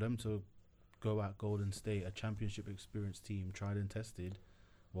 But for them to go at Golden State, a championship experienced team, tried and tested.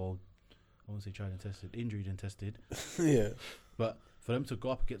 Well, I won't say tried and tested, injured and tested. Yeah, But for them to go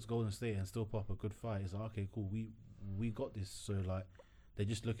up against Golden State and still put up a good fight, it's like, okay, cool, we got this. So like, they're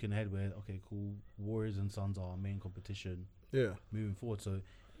just looking ahead where, okay, cool, Warriors and Suns are our main competition Yeah. moving forward. So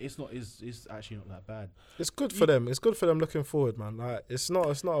it's actually not that bad. It's good for them. It's good for them looking forward, man. Like it's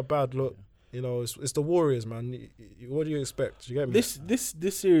not a bad look. You know, it's the Warriors, man. What do you expect? You get me?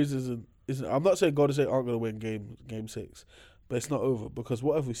 this series isn't. I'm not saying Golden State aren't going to win game 6, but it's not over because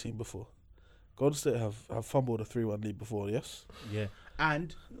what have we seen before? Golden State have fumbled a 3-1 lead before. Yes. Yeah,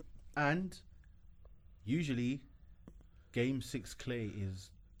 and usually Game 6 Clay is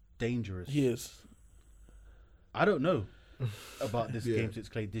dangerous. He is. I don't know about this Yeah. Game 6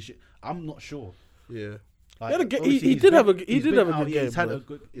 Clay. I'm not sure. yeah. Like, He obviously did have a he's good been out, game. He's had bro. a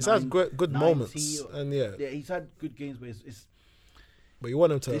good. He's had good 90 moments, or- and yeah. Yeah, he's had good games, but it's But you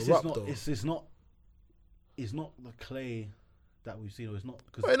want him to this erupt is not. though. It's not the Clay that we've seen. Or it's not.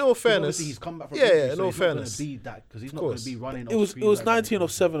 Cause, But in all 'cause fairness, obviously he's come back from yeah, injury, in so all he's not gonna fairness. be that because he's Of not going course. to be running. It was 19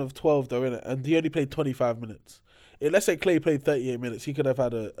 of 7 of 12 though, innit? And he only played 25 minutes. Let's say Clay played 38 minutes, he could have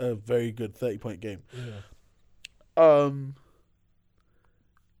had a very good 30-point game. Yeah. one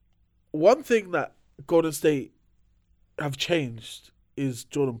thing that Golden State have changed is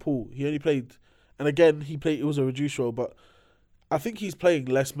Jordan Poole. He only played, and again it was a reduced role, but I think he's playing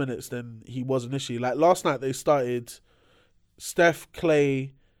less minutes than he was initially. Like last night, they started Steph,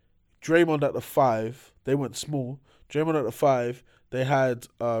 Clay, Draymond at the 5. They went small. Draymond at the 5. They had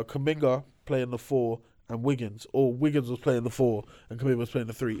Kuminga playing the 4 and Wiggins, or Wiggins was playing the 4 and Kuminga was playing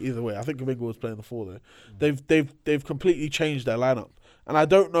the 3. Either way, I think Kuminga was playing the 4 though. They've completely changed their lineup, and I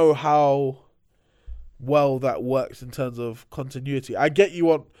don't know how well that works in terms of continuity. I get you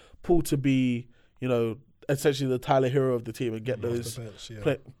want Poole to be, essentially the Tyler Hero of the team and get those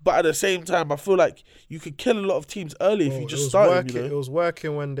play, but at the same time, I feel like you could kill a lot of teams early if you just start him. It was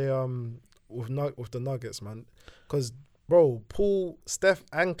working when they with the Nuggets, man, because bro, Poole, Steph,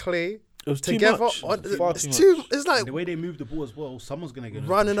 and Clay. It was together. Too much. It's like And the way they move the ball as well, someone's gonna get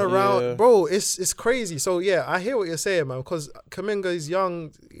running around, Yeah. bro. It's crazy. So yeah, I hear what you're saying, man. Because Kuminga is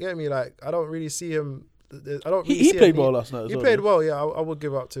young. You get me? Like I don't really see him. I don't. Really He see played him. well last night. He played well. Yeah, I would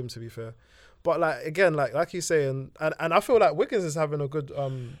give up to him, to be fair. But like again, like you saying, and I feel like Wiggins is having a good.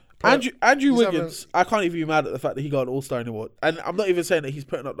 Andrew he's Wiggins, I can't even be mad at the fact that he got an All-Star award, and I'm not even saying that he's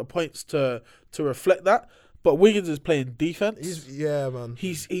putting up the points to reflect that. But Wiggins is playing defense. Man.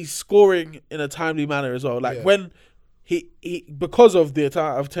 He's scoring in a timely manner as well. Like Yeah. when he because of the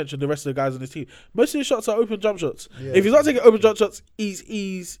amount of attention the rest of the guys on his team, most of his shots are open jump shots. Yeah. If he's not taking open jump shots,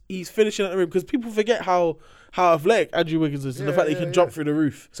 he's finishing at the rim, because people forget how athletic Andrew Wiggins is and the fact that he can jump through the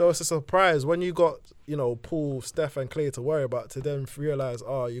roof. So it's a surprise when you got, Poole, Steph, and Clay to worry about, to then realize,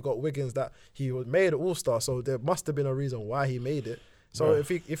 you got Wiggins that he made an All-Star, so there must have been a reason why he made it. So if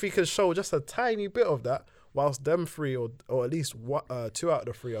he could show just a tiny bit of that, whilst them 3 or at least 2 out of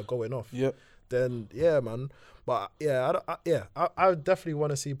the 3 are going off, Yep. then yeah, man. But yeah, I definitely want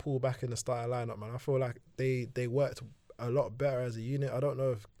to see Poole back in the starting lineup, man. I feel like they worked a lot better as a unit. I don't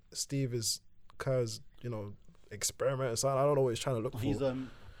know if Steve Kerr's experimenting something. I don't know what he's trying to look for. He's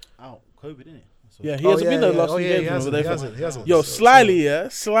out COVID, isn't it? So Yeah, he hasn't been there the last few games. He hasn't. Yo,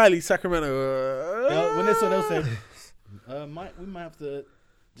 slyly Sacramento. When they'll say, we might have to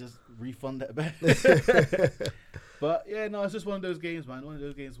just refund that back. But yeah, no, it's just one of those games, man. One of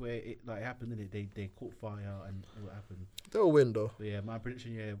those games where it happened, and they caught fire, and what happened. They'll win though. But yeah, my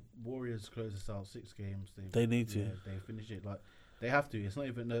prediction, Warriors close this out 6 games. They need to. They finish it they have to. It's not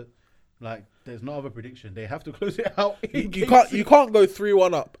even there's no other prediction. They have to close it out. You can't go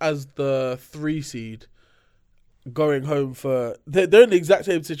 3-1 up as the 3 seed going home for. They're in the exact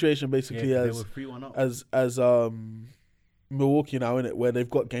same situation basically they were 3-1 up. as Milwaukee now, innit, where they've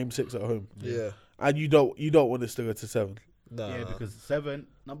got Game 6 at home. Yeah. And you don't want this to go to 7. Nah. Because 7,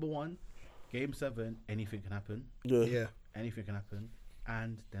 number 1, Game 7, anything can happen. Yeah. Anything can happen,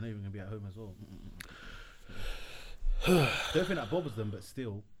 and they're not even gonna be at home as well. Don't think that bothers them, but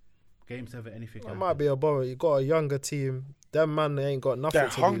still, Game 7, anything. That might be a bother. You got a younger team. Them man, they ain't got nothing. They're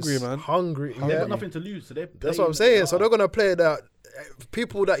to hungry, lose. man. Hungry. They've got nothing to lose, so That's what I'm saying. So they're gonna play that.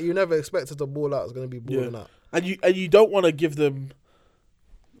 People that you never expected to ball out is gonna be balling out. And you don't want to give them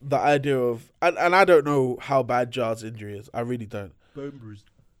the idea of, and I don't know how bad Jar's injury is. I really don't. Bone bruise.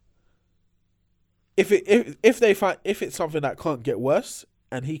 If it's something that can't get worse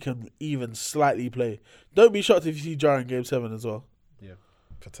and he can even slightly play, don't be shocked if you see Jar in Game 7 as well. Yeah,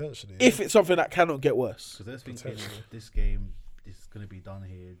 potentially. If it's something that cannot get worse. Because they're thinking this game is gonna be done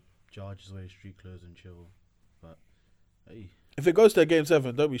here. Jar just wear street clothes and chill. But hey, If it goes to Game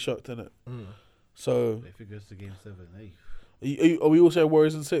 7, don't be shocked, innit? So if it goes to Game 7, are we all saying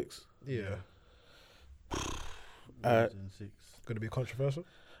Warriors in 6? Yeah. Warriors in 6. Gonna be controversial.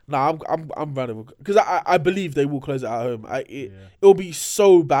 Nah, I'm running because I believe they will close it at home. It'll be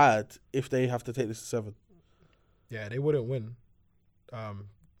so bad if they have to take this to 7. Yeah, they wouldn't win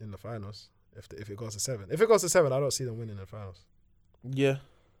in the finals if it goes to 7. If it goes to 7, I don't see them winning in the finals. Yeah.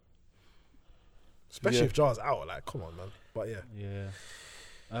 Especially if Jar's out. Like, come on, man. But yeah.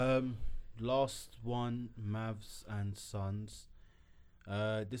 Yeah. Last one, Mavs and Suns.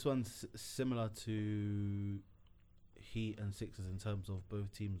 This one's similar to Heat and Sixers in terms of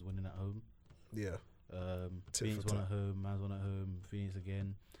both teams winning at home. Yeah. Phoenix won at home, Mavs won at home, Phoenix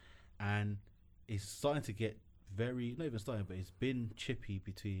again. And it's starting to get very, not even starting, but it's been chippy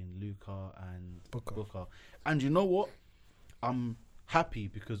between Luka and Booker. And you know what? I'm happy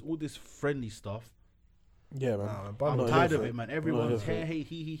because all this friendly stuff, Yeah, man. I'm tired of it, man. Everyone's hey,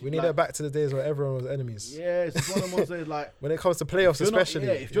 he. We need it back to the days where everyone was enemies. Yeah, it's one of those days like when it comes to playoffs, especially.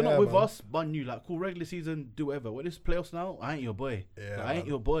 If you're not with us, bun you. Like, cool, regular season, do whatever. When it's playoffs now, I ain't your boy. Yeah, I ain't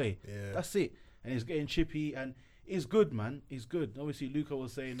your boy. Yeah. That's it. And it's getting chippy, and It's good, man. It's good. Obviously, Luka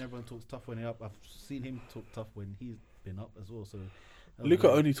was saying everyone talks tough when they're up. I've seen him talk tough when he's been up as well. So Luka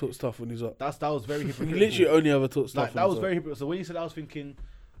only talks tough when he's up. that was very He hypocritical. literally only ever talks tough. Like that was very hypocritical. So when he said, I was thinking,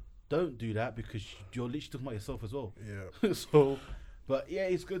 don't do that because you're literally talking about yourself as well. Yeah. So, but yeah,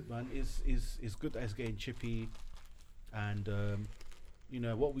 it's good, man. It's good that it's getting chippy, and you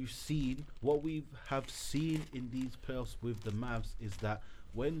know what we have seen in these playoffs with the Mavs is that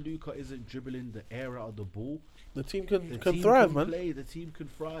when Luka isn't dribbling the air out of the ball, the team the can team thrive, can man. play, the team can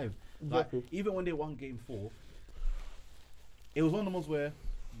thrive. Exactly. Like even when they won Game 4, it was one of the ones where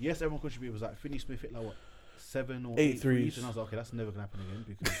yes, everyone contributed. It was like Finney-Smith hit like what 7 or 8 threes, and I was like, okay, that's never gonna happen again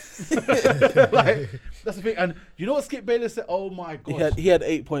because like that's the thing. And you know what Skip Bayless said? Oh my gosh, He had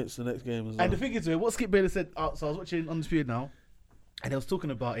 8 points the next game as well. and the thing is, what Skip Bayless said. So I was watching Undisputed Now, and they was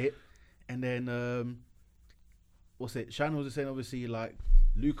talking about it, and then Shannon was just saying obviously like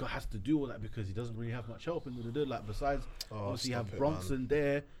Luka has to do all that because he doesn't really have much help and like besides obviously you have stop it, Bronson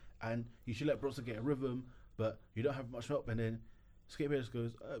there, and you should let Bronson get a rhythm, but you don't have much help. And then Skip Bayless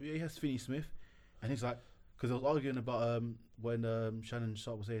goes, yeah, he has Finney-Smith, and he's like, because I was arguing about when Shannon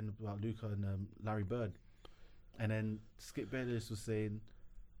Sharp was saying about Luka and Larry Bird, and then Skip Bayless was saying,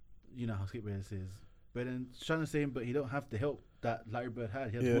 you know how Skip Bayless is, but then Shannon's saying, but he don't have the help that Larry Bird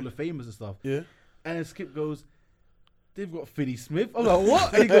had. He had Hall of Famers and stuff. Yeah. And then Skip goes, they've got Finney-Smith. I'm like,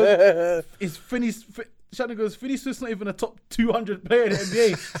 what? And he goes, is Shannon goes, Finney-Smith's not even a top 200 player in the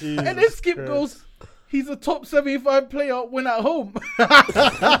NBA. And then Skip goes, he's a top 75 player when at home.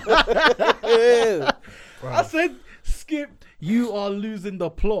 I said, Skip, you are losing the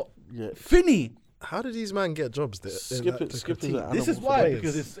plot. Yeah. Finney. How did these man get jobs there? Skip is an This is animal for why, that.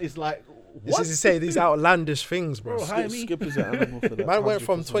 because it's like, This what? is to say these outlandish things, bro. Bro, how- Skip is an animal for that. Man went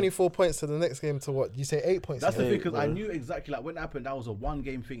from 100%. 24 points to the next game to what? You say 8 points? That's the again? thing, because I bro. knew exactly, like, when it happened, that was a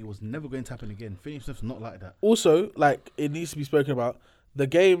one-game thing. It was never going to happen again. Finney-Smith's not like that. Also, like, it needs to be spoken about. The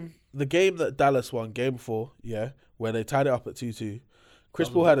game that Dallas won, Game 4, yeah, where they tied it up at 2-2. Chris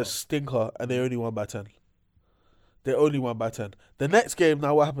Paul had a stinker, and they only won by 10. They only won by 10. The next game,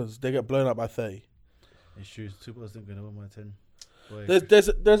 now what happens? They get blown up by 30. It's true. Two players didn't go 1 by 10. Boy.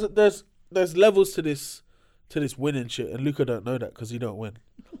 There's levels to this winning shit, and Luka don't know that because he don't win.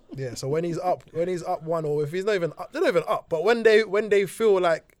 Yeah, so when he's up one, or if he's not even up, they're not even up. But when they feel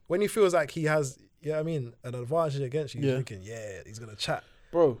like, when he feels like he has, you know what I mean, an advantage against you, he's thinking, yeah, he's gonna chat.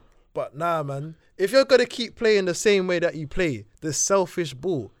 Bro, But nah, man, if you're gonna keep playing the same way that you play, this selfish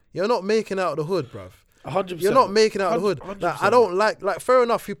ball, you're not making out of the hood, bruv. 100%. You're not making out of the hood. 100%. Like, I don't like fair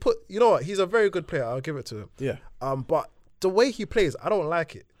enough. You know what? He's a very good player. I'll give it to him. Yeah. But the way he plays, I don't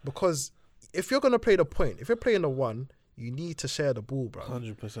like it, because if you're gonna play the point, if you're playing the one, you need to share the ball, bro.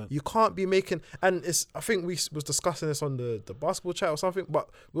 100%. You can't be making, and I think we was discussing this on the basketball chat or something, but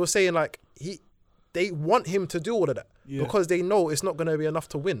we were saying like they want him to do all of that because they know it's not gonna be enough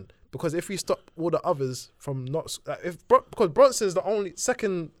to win. Because if we stop all the others from not, because Bronson's the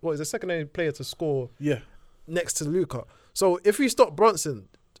second only player to score next to Luka. So if we stop Bronson,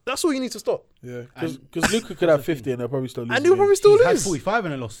 that's all you need to stop. Yeah, because Luka could have 50 and they'll probably still lose. And they'll probably still He had lose. 45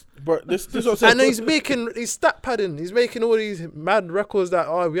 and a loss. But this is what I'm saying. And he's stat padding. He's making all these mad records that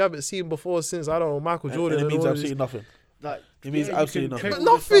we haven't seen before since, I don't know, Michael Jordan. And it means all absolutely these. nothing. Like, It means you absolutely can nothing. create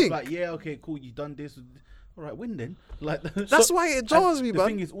all this Nothing. stuff, like, yeah, okay, cool, you done this. All right, win then. Like That's why it jars me, the man.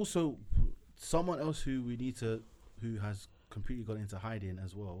 thing is also someone else who has completely gone into hiding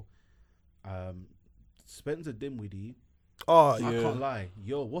as well. Spencer Dinwiddie. Oh, I can't lie.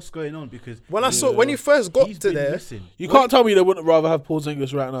 Yo, what's going on? Because when he first got he's to been there, missing. You can't tell me they wouldn't rather have Paul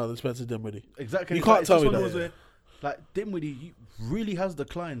Zingis right now than Spencer Dinwiddie. Exactly. You It's can't like, tell it's me just one of that. those where, like, Dinwiddie he really has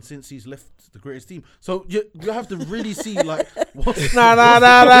declined since he's left the greatest team. So you have to really see like what's Nah.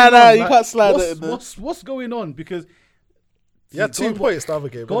 going You on. can't slide what's, it in there. what's going on? Because he had 2 points the other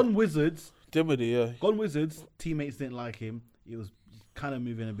game. Gone Wizards. Dinwiddie, yeah. Gone Wizards. Teammates didn't like him. He was kind of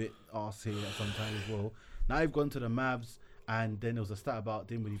moving a bit arse here at some time as well. Now he's gone to the Mavs, and then there was a stat about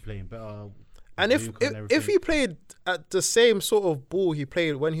Dinwiddie playing better. And if he played at the same sort of ball he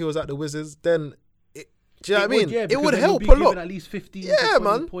played when he was at the Wizards, then do you know what I mean? It would help a lot. At least 15 Yeah, to 20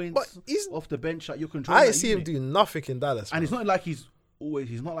 man. points But he's off the bench. Like, you're controlling. I that see him unit. do nothing in Dallas. And man. it's not like he's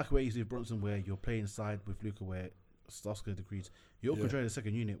not like where he's with Bronson, where you're playing side with Luka, where stuff's going to decrease. You're controlling the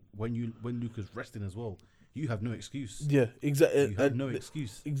second unit when Luka's resting as well. You have no excuse. Yeah, exactly. You have no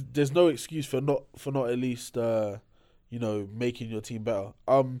excuse. There's no excuse for not at least making your team better.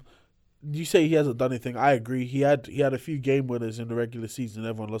 You say he hasn't done anything. I agree. He had a few game winners in the regular season.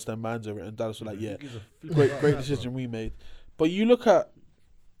 Everyone lost their minds over it, and Dallas were like, "Yeah, great decision we made." But you look at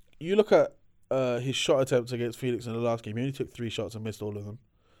his shot attempts against Phoenix in the last game. He only took 3 shots and missed all of them.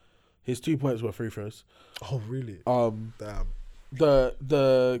 His 2 points were free throws. Oh, really? Um, Damn.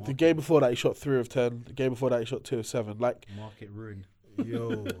 the game before that he shot 3 of 10. The game before that he shot 2 of 7. Like, Market ruin.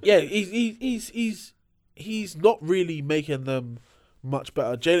 Yo. yeah, he's not really making them much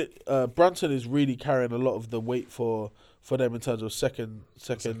better. Brunson is really carrying a lot of the weight for them in terms of second,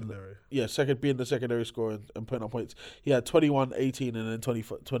 Secondary. second being the secondary scorer and putting up points. He had 21, 18, and then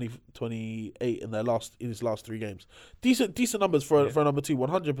 20, 28 in his last 3 games. Decent numbers for a number 2,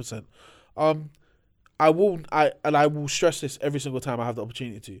 100%. I will stress this every single time I have the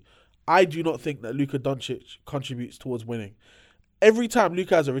opportunity to. I do not think that Luka Doncic contributes towards winning. Every time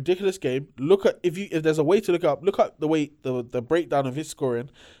Luka has a ridiculous game, look at if there's a way to look up the way the breakdown of his scoring.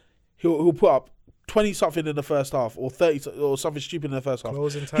 He'll put up 20 something in the first half or 30 or something stupid in the first half.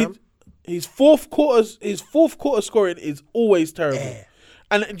 Closing time. His fourth quarter scoring is always terrible.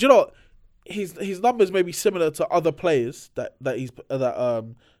 And do you know what? His numbers may be similar to other players that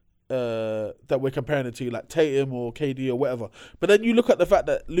we're comparing it to, like Tatum or KD or whatever. But then you look at the fact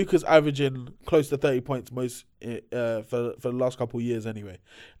that Luka's averaging close to 30 points most for the last couple of years anyway.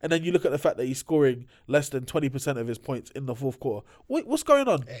 And then you look at the fact that he's scoring less than 20% of his points in the fourth quarter. What's going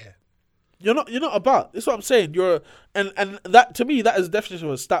on? You're not about. That's what I'm saying. And that, to me, that is the definition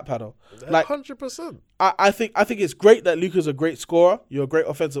of a stat paddle. Like 100%. I think it's great that Luka's a great scorer. You're a great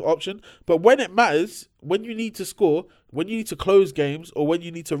offensive option. But when it matters, when you need to score, when you need to close games, or when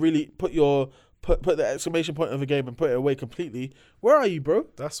you need to really put the exclamation point of a game and put it away completely, where are you, bro?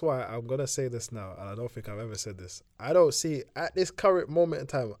 That's why I'm gonna say this now, and I don't think I've ever said this. I don't see at this current moment in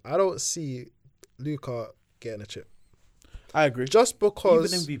time. I don't see Luka getting a chip. I agree. Just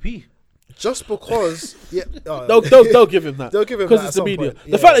because. Even MVP. Just because, yeah, They'll give him that. They'll give him because that it's at the some media. point. The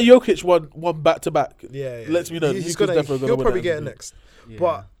Yeah. fact that Jokic won back to back, yeah, lets me know he's definitely he'll gonna win probably that get it MVP. next. Yeah.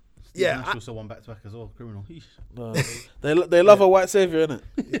 But yeah, Nash also won back to back as well. Criminal. They love a white savior, innit?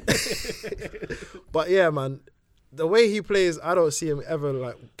 But yeah, man, the way he plays, I don't see him ever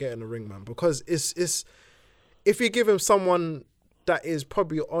like getting a ring, man. Because it's if you give him someone that is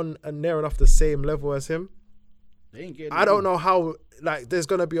probably on and near enough the same level as him, They ain't getting. I don't know how. Like, there's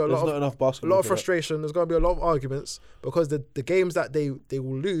gonna be a There's lot not of enough basketball. for that. frustration. There's gonna be a lot of arguments because the games that they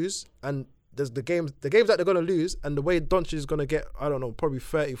will lose, and there's the games that they're gonna lose, and the way Doncic is gonna get, I don't know, probably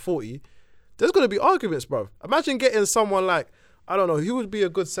 30, 40. There's gonna be arguments, bro. Imagine getting someone like, I don't know, who would be a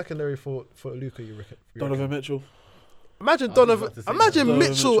good secondary for Luka. You reckon? Donovan Mitchell. Imagine I was Donovan. about to say Imagine Donovan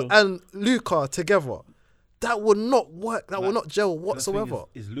Mitchell Mitchell. and Luka together. That would not work. That would not gel whatsoever.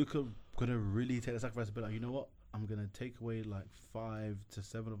 Is Luka gonna really take the sacrifice and be like, you know what? I'm gonna take away like 5 to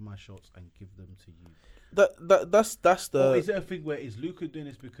 7 of my shots and give them to you. That's Or the is there a thing where is Luka doing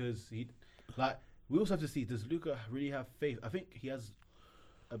this because he, like, we also have to see, does Luka really have faith? I think he has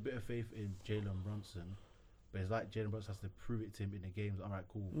a bit of faith in Jalen Brunson, but it's like Jalen Brunson has to prove it to him in the games. All right,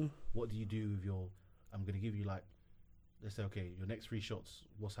 cool. What do you do with your? I'm gonna give you like, let's say, okay, your next 3 shots.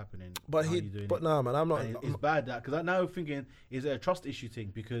 What's happening? But How are you doing it? nah, man, I'm not. And it's bad that because I'm now thinking, is it a trust issue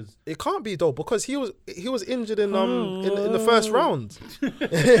thing? Because It can't be though, because he was injured in the first round.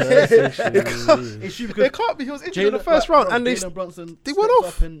 issue because It can't be. He was injured in the first round, and Jalen Brunson they went stepped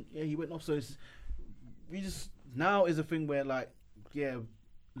off. up and he went off. So it's we just now is a thing where like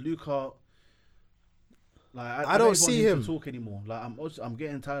Luka. Like I don't want see him him. to talk anymore. Like I'm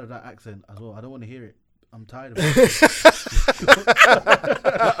getting tired of that accent as well. I don't want to hear it. I'm tired of it.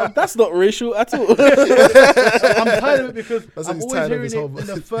 that's not racial at all. I'm tired of it because That's I'm he's always tired of hearing his it whole- in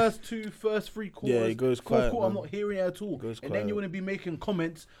the first 3 quarters. Yeah, he goes Fourth quiet, quarter, I'm man. not hearing it at all. Goes And then quiet. you want to be making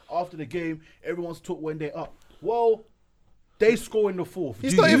comments after the game. Everyone's talk when they're up. Well, they score in the fourth.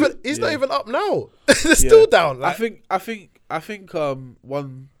 He's Do not you? even. He's not Yeah. even up now. They're still down. Like, I think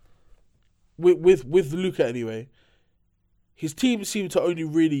one with Luka anyway. His team seem to only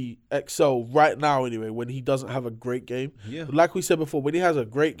really excel right now anyway when he doesn't have a great game. Yeah. Like we said before, when he has a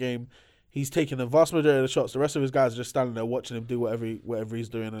great game, he's taking the vast majority of the shots. The rest of his guys are just standing there watching him do whatever he's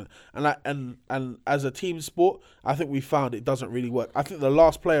doing. And as a team sport, I think we found it doesn't really work. I think the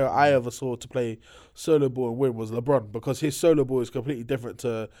last player I ever saw to play solo ball and win was LeBron, because his solo ball is completely different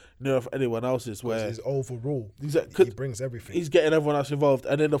to anyone else's. Where his overall, He's he brings everything. he's getting everyone else involved.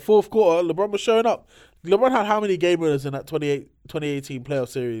 And in the fourth quarter, LeBron was showing up. LeBron had how many game winners in that 2018 playoff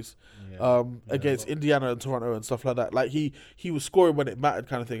series against Indiana and Toronto and stuff like that? Like he was scoring when it mattered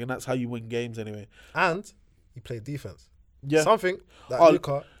kind of thing, and that's how you win games anyway. And he played defense. Yeah. Something that Oh,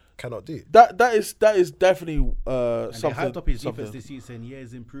 Luka cannot do. That is definitely And something. they hyped up his something. defense this season, saying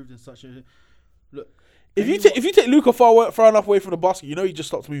he's improved in such a look. If you anyone- if you take Luka far enough away from the basket, you know he just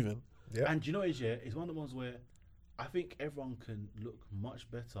stops moving. Yeah. And do you know what it is, yeah? It's one of the ones where I think everyone can look much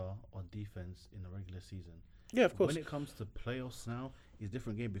better on defense in the regular season. Yeah, of course. When it comes to playoffs now, is a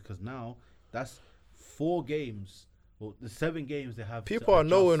different game because now that's 4 games. Well, the 7 games they have. People are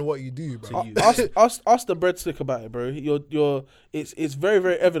knowing what you do, bro. you. Ask the breadstick about it, bro. It's very,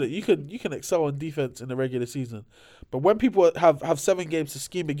 very evident. You can excel on defense in the regular season, but when people have 7 games to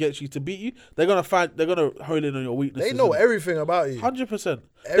scheme against you to beat you, they're gonna hone in on your weaknesses. They know everything about you. 100%.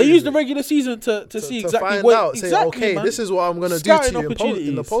 They use the regular season to see exactly find what. out. Exactly, say, okay, man. this is what I'm gonna Scouting do to you opportunities.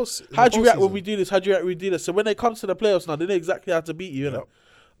 in the post. How do you react when we do this? How do you react when we do this? So when it comes to the playoffs now, they know exactly how to beat you. Yep.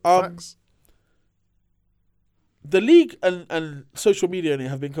 Facts. The league and social media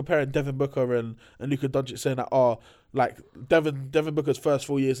have been comparing Devin Booker and Luka Doncic, saying that like Devin Booker's first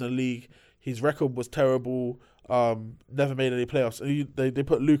 4 years in the league, his record was terrible, never made any playoffs. And they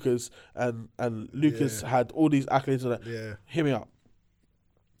put Luka's and Luka's had all these accolades on that. Yeah. Hear me out.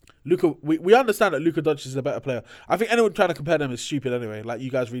 Luka, we understand that Luka Doncic is a better player. I think anyone trying to compare them is stupid anyway. Like, you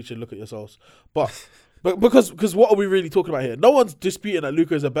guys reach and look at yourselves. But because what are we really talking about here? No one's disputing that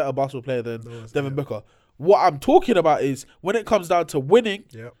Luka is a better basketball player than Devin Booker. What I'm talking about is when it comes down to winning.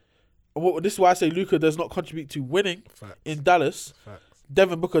 Yep. This is why I say Luka does not contribute to winning in Dallas. Facts.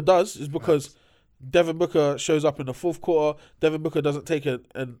 Devin Booker does, is because Devin Booker shows up in the fourth quarter. Devin Booker doesn't take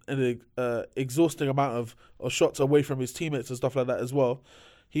an exhausting amount of shots away from his teammates and stuff like that as well.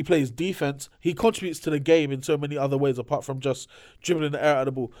 He plays defense. He contributes to the game in so many other ways apart from just dribbling the air out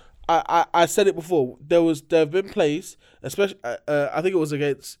of the ball. I said it before. There have been plays, especially I think it was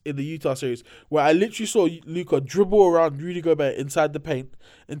in the Utah series, where I literally saw Luka dribble around Rudy Gobert inside the paint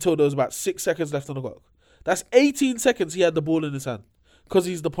until there was about 6 seconds left on the clock. That's 18 seconds he had the ball in his hand because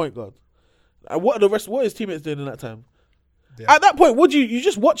he's the point guard. And what his teammates doing in that time? Yeah. At that point, you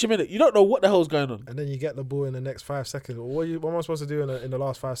just watch him in it? You don't know what the hell's going on. And then you get the ball in the next 5 seconds. What am I supposed to do in the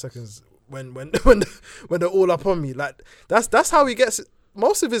last 5 seconds when they're all up on me? Like that's how he gets.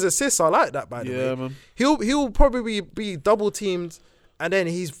 Most of his assists are like that, by the way. Man. He'll probably be double teamed, and then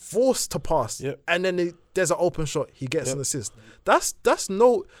he's forced to pass, and then there's an open shot. He gets an assist. That's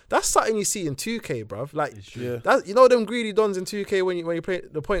something you see in 2K, bruv. Like that, you know them greedy dons in 2K when you play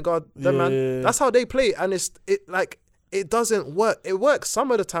the point guard. Man, that's how they play, and it doesn't work. It works some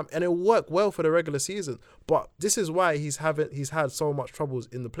of the time, and it worked well for the regular season. But this is why he's had so much troubles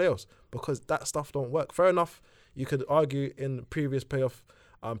in the playoffs, because that stuff don't work. Fair enough. You could argue in the previous playoff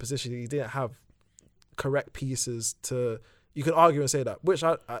position he didn't have correct pieces to. You could argue and say that, which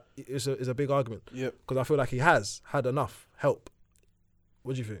is a big argument. Yeah, because I feel like he has had enough help.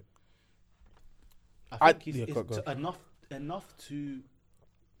 What do you think? I think it's enough to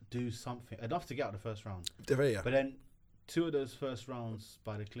do something, enough to get out of the first round. Yeah. But then 2 of those first rounds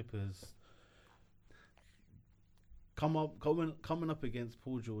by the Clippers coming up against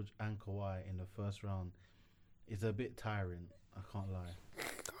Paul George and Kawhi in the first round is a bit tiring. I can't lie.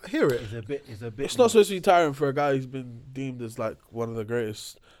 I hear it. It's a bit. It's not supposed to be tiring for a guy who's been deemed as like one of the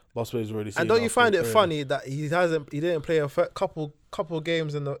greatest basketball players already seen. And don't you find it funny that he didn't play a couple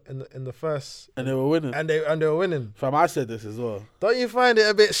games in the first, and they were winning, and they were winning. Fam, I said this as well. Don't you find it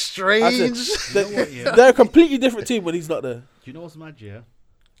a bit strange? They're a completely different team when he's not there. Do you know what's mad? Yeah,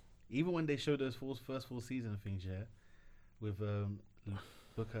 even when they showed those first full season things, with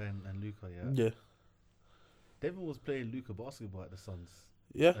Booker and Luka, yeah. Devin was playing Luka basketball at the Suns.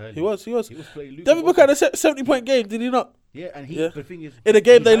 Yeah, early. he was. He was playing Luka. Devin Booker had a 70-point game, did he not? Yeah, and the thing is, in a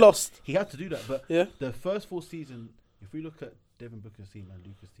game they lost. He had to do that, but the first full season, if we look at Devin Booker's team and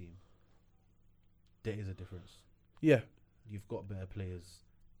Luka's team, there is a difference. Yeah, you've got better players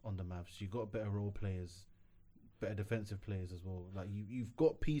on the Mavs. You've got better role players, better defensive players as well. Like you've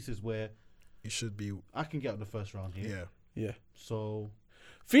got pieces where you should be. I can get out the first round here. Yeah. So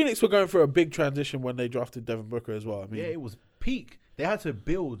Phoenix were going through a big transition when they drafted Devin Booker as well. I mean, it was peak. They had to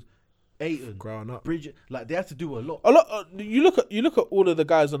build Ayton, ground up, Bridget. Like they had to do a lot. You look at all of the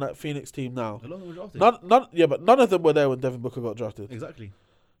guys on that Phoenix team now. A lot of them were drafted. But none of them were there when Devin Booker got drafted. Exactly.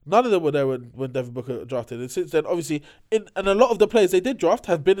 None of them were there when Devin Booker got drafted. And since then, obviously, and a lot of the players they did draft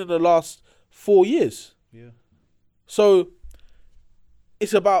have been in the last 4 years. Yeah. So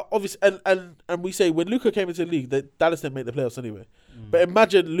it's about obvious, and we say when Luka came into the league, that Dallas didn't make the playoffs anyway. But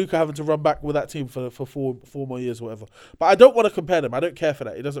imagine Luka having to run back with that team for 4 more years or whatever. But I don't want to compare them. I don't care for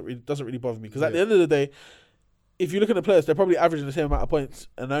that. It doesn't really bother me, because at the end of the day, if you look at the players, they're probably averaging the same amount of points,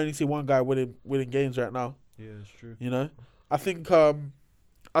 and I only see one guy winning games right now. Yeah, it's true. You know, I think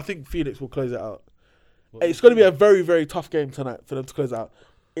Phoenix will close it out. It's going to be a very, very tough game tonight for them to close it out.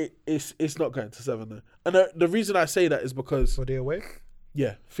 It's not going to 7 though, and the reason I say that is because for the away.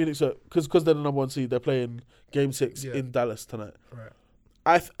 Yeah, Phoenix are because they're the number 1 seed. They're playing Game 6 in Dallas tonight.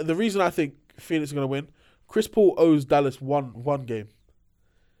 Right. The reason I think Phoenix are going to win, Chris Paul owes Dallas one game.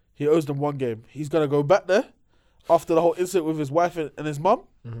 He owes them 1 game. He's going to go back there after the whole incident with his wife and his mum.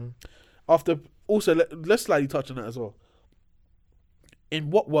 After also, let's slightly touch on that as well. In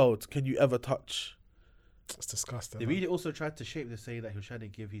what world can you ever touch? It's disgusting. The man. media also tried to shape to say that he was trying to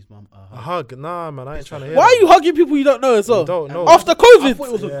give his mum a A hug. hug? Nah, man, I ain't trying to hear Why that. are you hugging people you don't know as well? Don't know. After I COVID, thought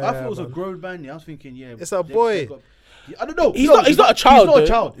it was Yeah, I thought it was a man. grown man. Yeah, I was thinking, yeah, It's a boy. I don't know. He's No, not a child, He's not though. a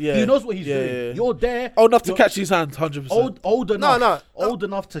child. Yeah. He knows what he's Yeah, doing. yeah. You're there. old enough to You're catch his hands, 100%. Old enough. no. Old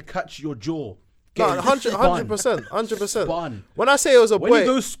enough to catch your jaw. No, Get 100%, 100%. Spun. When I say it was a When boy, he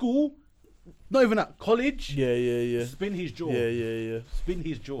goes to school, not even at college. Yeah. Spin his jaw. Yeah. Spin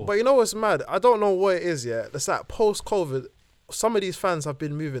his jaw. but you know what's mad? I don't know what it is yet. It's like post-COVID, some of these fans have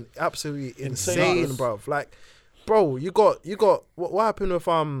been moving absolutely insane, bruv. Like, bro, you got what happened with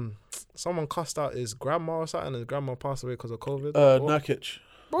someone cussed out his grandma or something, and his grandma passed away because of COVID. Nurkic.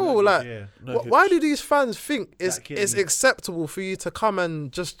 Bro, like, yeah. why do these fans think That kid, it's yeah. acceptable for you to come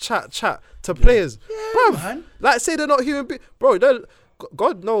and just chat to players? Bruv, man. like, say they're not human beings. Bro,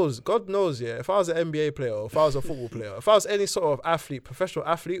 God knows, yeah, if I was an NBA player or if I was a football player, if I was any sort of athlete, professional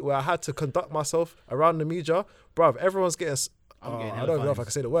athlete, where I had to conduct myself around the media, bruv, everyone's getting... getting I hella don't even know if I fines.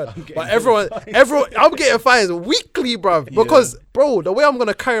 can say the word, getting but hella everyone, I'm getting fines weekly, bruv, because, bro, the way I'm going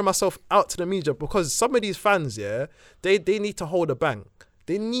to carry myself out to the media, because some of these fans, yeah, they need to hold a bank.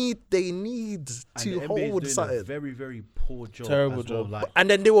 They need And to the NBA is hold doing something. a very, very poor job. Terrible as well, job. Like, And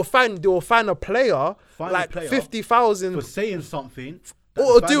then they will find a player Find a like player 50,000 for saying something. that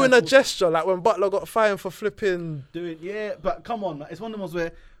or the doing a finance will gesture like when Butler got fined for flipping. doing. Yeah, but come on, like, it's one of the ones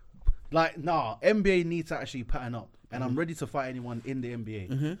where, like, NBA needs to actually pattern up. And I'm ready to fight anyone in the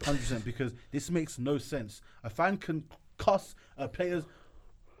NBA, 100%, because this makes no sense. A fan can cuss a player's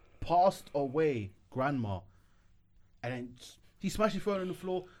passed away grandma, and then he smashed his phone on the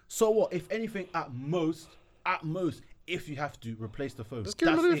floor. So what? If anything, at most, if you have to replace the phone, Just give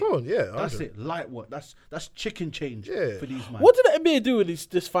him that's a new it. phone, yeah, That's 100. it. Light work. That's chicken change Yeah. for these man. What did the NBA do with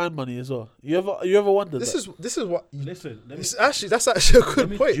this fine money as well? You ever wondered? This that? is what. Listen, let me, That's actually a let good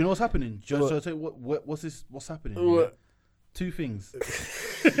me- point. do you know what's happening? Do you What? so I'll tell you what's happening? What? Yeah? Two things.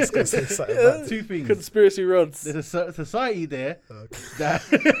 He's gonna say something about Two things. Conspiracy rods. There's a society there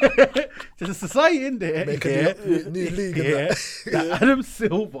that there's a society in there Make a yeah, new league and yeah, that Adam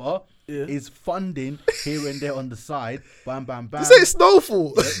Silver Yeah. is funding here and there on the side. Bam, bam, bam. This ain't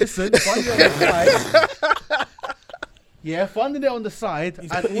Snowfall. Listen, funding on the side. Yeah, funding it on the side,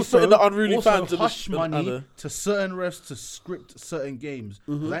 and he's also, putting the unruly also fans in the hush money other. to certain refs to script certain games.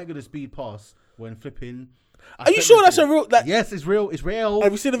 'Cause I ain't gonna speed pass when flipping. Are you sure that's a real? Like, Yes, it's real. It's real.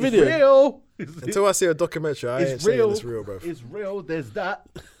 Have you seen the It's video? real. Until I see a documentary, I ain't It's saying real. it's real, bro. It's real. There's that.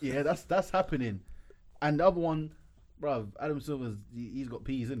 Yeah, that's happening. And the other one, bro, Adam Silver's he's got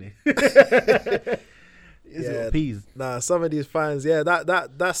peas, isn't he? He's got peas. Nah, some of these fans, yeah,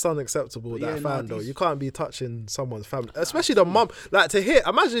 that's unacceptable. Yeah, That nah, fan though, these- you can't be touching someone's family, especially the mum. Like to hear,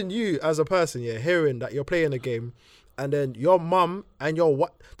 imagine you as a person, yeah, hearing that you're playing a game, and then your mum and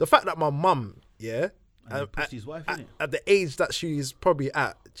the fact that my mum, yeah, And he pushed his wife, innit? at the age that she's probably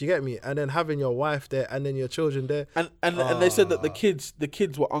at, do you get me? And then having your wife there, and then your children there. and they said that the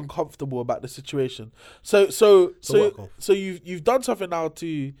kids were uncomfortable about the situation. So what, Kof? you've done something now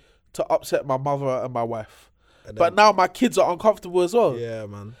to upset my mother and my wife, And but then- now my kids are uncomfortable as well. Yeah,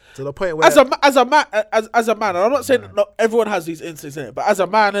 man. To the point where As a man, and I'm not saying not everyone has these instincts in it, but as a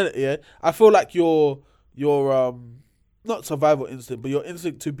man, innit, yeah, I feel like your not survival instinct, but your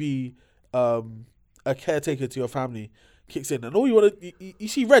instinct to be a caretaker to your family kicks in, and all you want to you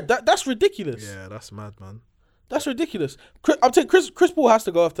see red. That's ridiculous. yeah, that's mad, man. That's ridiculous. I'm saying Chris Paul has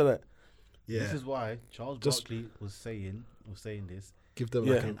to go after that. Yeah, This is why Charles Just- Barkley was saying this, give them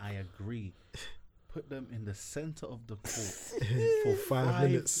Yeah. like and I agree. Put them in the center of the court for 5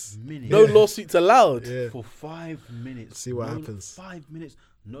 minutes. No lawsuits allowed. Yeah. For 5 minutes. See what No- happens. 5 minutes.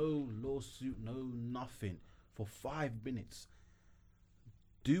 No lawsuit. No nothing. For 5 minutes.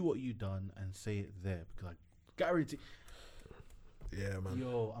 Do what you done and say it there, because I guarantee. Yeah, man.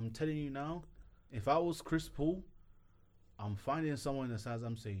 Yo, I'm telling you now, if I was Chris Paul, I'm finding someone that says,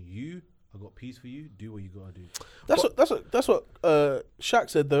 I'm saying, I got peace for you. Do what you gotta do. That's what Shaq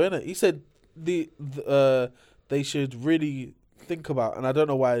said though, innit? He said they should really think about, and I don't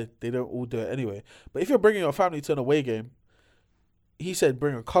know why they don't all do it anyway. But if you're bringing your family to an away game, he said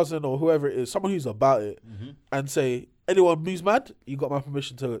bring a cousin or whoever it is, someone who's about it, and say anyone who's mad, you got my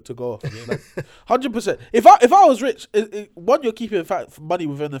permission to go off. 100%. If I was rich, one, you're keeping money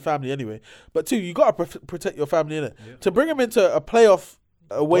within the family anyway, but two, you gotta protect your family, innit? To bring them into a playoff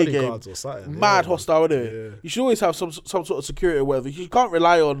away game, Bodyguards or something, mad yeah, hostile, innit? Yeah. You should always have some sort of security or whatever. You can't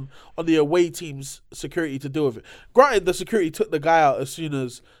rely on the away team's security to deal with it. Granted, the security took the guy out as soon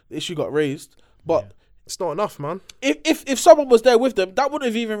as the issue got raised, but It's not enough, man. If someone was there with them, that wouldn't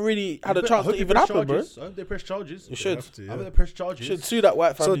have even really had a I chance hope to they even press happen, charges. I hope they press charges. bro. It should. Have to, I yeah. hope they press charges. Should sue that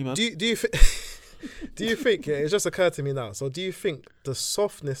white So family, man. do you do you think? Yeah, it's just occurred to me now. So do you think the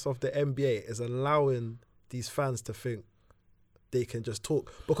softness of the NBA is allowing these fans to think they can just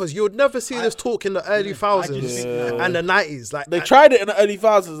talk? Because you would never see this talk in the early thousands and the 90s. Like They tried it in the early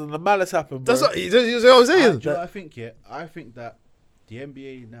thousands and the malice happened, bro. that's what, you know what I'm saying. Do you know what I think? Yeah, I think that the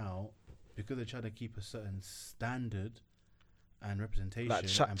NBA now, because they're trying to keep a certain standard and representation, Like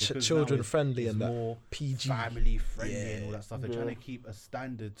and because children now it's friendly and that more PG. family friendly and all Yeah. that stuff. They're trying to keep a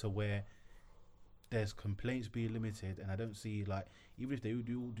standard to where there's complaints being limited, and I don't see, like, even if they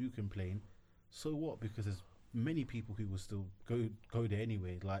do complain, so what? Because there's many people who will still go there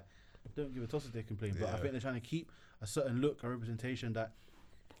anyway. Like, don't give a toss if they complain. But I think they're trying to keep a certain look and representation that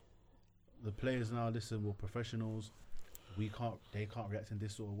the players now, listen, we're professionals. They can't react in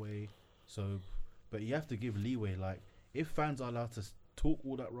this sort of way. So, but you have to give leeway. Like, if fans are allowed to talk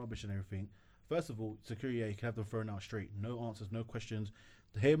all that rubbish and everything, first of all, security, you can have them thrown out straight. No answers, no questions.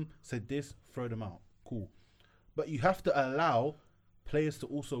 Him said this, throw them out. Cool. But you have to allow players to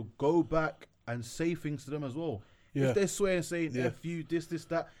also go back and say things to them as well. Yeah. If they're swearing, saying Yeah. F you, this,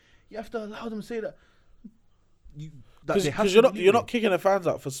 that, you have to allow them to say that. Because you're not kicking the fans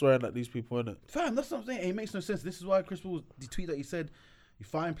out for swearing at these people, innit? Fam, that's what I'm saying. It makes no sense. This is why Chris Paul, the tweet that he said, you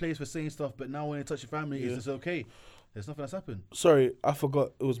find players for saying stuff, but now when they touch your family, it's just okay. There's nothing that's happened. Sorry, I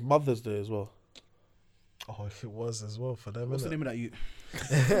forgot. It was Mother's Day as well. Oh, it was as well for them. What's the innit? name of that you?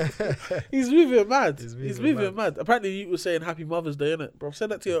 He's moving mad. He's He's moving moving mad. Apparently, you were saying Happy Mother's Day, innit? Bro,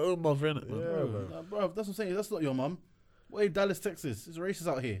 send that to your own mother, innit? man? Bro, that's what I'm saying. That's not your mum. We're in Dallas, Texas. It's racist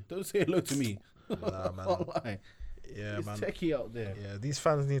out here. Don't say hello to me. Nah, man. Can't lie. Yeah, It's man. techie out there. Yeah, these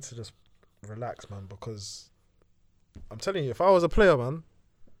fans need to just relax, man, because I'm telling you, if I was a player, man,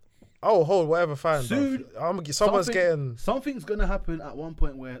 I will hold whatever fan. Soon, Someone's getting something's gonna happen at one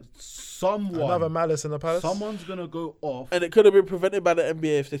point where another malice in the palace. someone's gonna go off. And it could have been prevented by the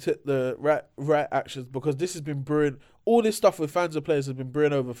NBA if they took the right actions, because this has been brewing. All this stuff with fans and players has been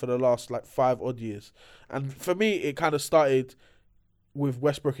brewing over for the last like 5 odd years. And for me, it kind of started with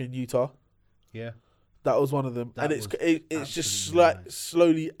Westbrook in Utah. Yeah. That was one of them, That and it's just absolutely nice.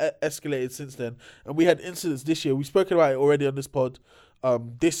 slowly escalated since then. And we had incidents this year. We've spoken about it already on this pod.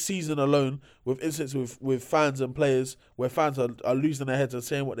 This season alone, with incidents with fans and players, where fans are losing their heads and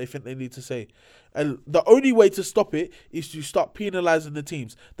saying what they think they need to say. And the only way to stop it is to start penalising the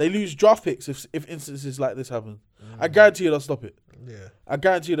teams. They lose draft picks if instances like this happen. I guarantee you they'll stop it. Yeah, I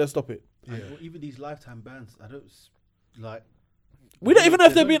guarantee you they'll stop it. And even these lifetime bans, I don't like. We don't even know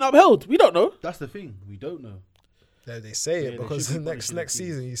if they're being upheld. We don't know. That's the thing. We don't know. yeah, they say Yeah, it they because should be next punishing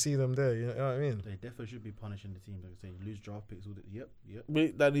the season you see them there. You know what I mean? They definitely should be punishing the team. Like I say, lose draft picks. All the,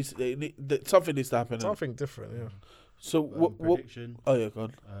 yep. That needs something needs to happen. innit? Something different. Yeah. So what? Prediction. Oh yeah,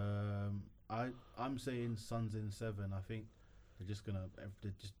 go on. I'm saying Suns in 7. I think they're just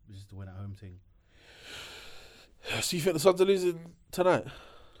to win at home thing. So you think the Suns are losing tonight?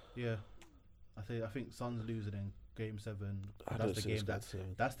 Yeah, I think Suns losing in Game 7. I don't That's the see game this guy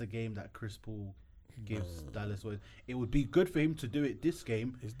saying. that's the game that Chris Paul gives Dallas. It would be good for him to do it this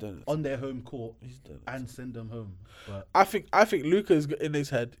game He's done it. on their home court He's done it. and send them home. But I think Luka is in his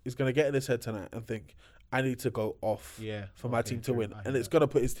head. Is going to get in his head tonight and think, I need to go off yeah, for my okay, team to true. win, I and hear it's that. going to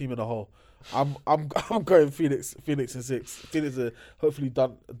put his team in a hole. I'm going Phoenix in 6. Phoenix are hopefully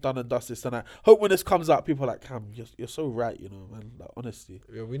done and dusted tonight. Hope when this comes out, people are like, Cam, you're so right, you know, man. Like, honestly,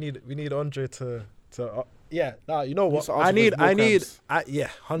 Yeah, we need Andre to yeah. Nah, you know what? Needs to ask I for need his more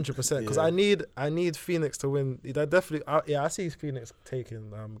cams. 100% because Yeah. I need Phoenix to win. I definitely I see Phoenix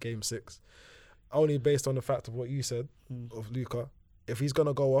taking Game 6, only based on the fact of what you said of Luka. If he's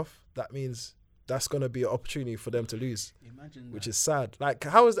gonna go off, that means that's gonna be an opportunity for them to lose, Imagine which that. is sad. Like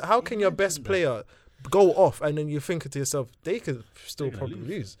how can your best Imagine that. player go off and then you're thinking to yourself they could still They're gonna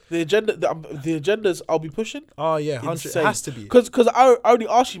probably lose. the agendas I'll be pushing. Oh yeah, 100. It Insane. has to be. Because I already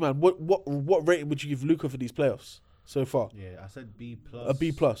asked you, man, what rating would you give Luka for these playoffs so far? Yeah, I said B plus. A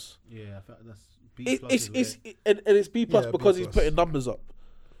B plus. Yeah, I think that's B It, plus. and it's B plus Yeah, because B+. he's putting numbers up.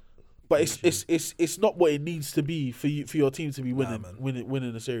 But Yeah, it's not what it needs to be for your team to be Nah,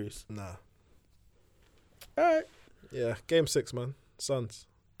 winning the series. Nah. All right, Yeah, Game 6, man. Suns.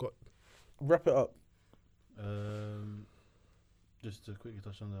 wrap it up. Just to quickly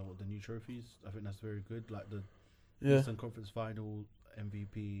touch on the new trophies, I think that's very good. Like the Yeah, Western Conference Final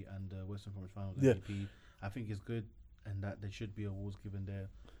MVP and the Western Conference Finals Yeah. MVP, I think it's good, and that there should be awards given there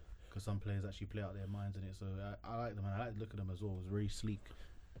because some players actually play out their minds in it. So I like them, and I like to look at them as well. It's very sleek.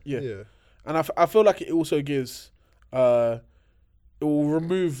 yeah. And I feel like it also gives, it will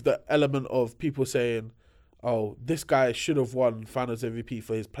remove the element of people saying oh, this guy should have won Finals MVP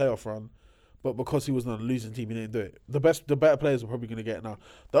for his playoff run, but because he was on a losing team, he didn't do it. The better players are probably going to get it now.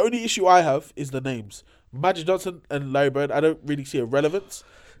 The only issue I have is the names. Magic Johnson and Larry Bird, I don't really see a relevance.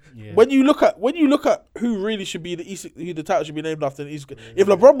 Yeah. When you look at who really should be who the title should be named after, if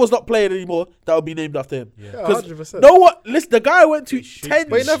LeBron was not playing anymore, that would be named after him. Yeah. Yeah, 'Cause 100%. know what? Listen, the guy went to It should 10 be.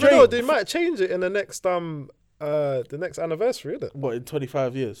 But you never straight. know. They might change it in the next anniversary, isn't it? What, in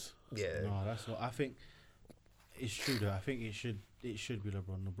 25 years? Yeah. No, that's what I think. It's true though. I think it should be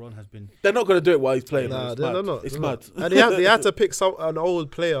LeBron. LeBron has been. They're not going to do it while he's playing. Nah, It's they're mad. not. It's They're mad. not. And they had to pick an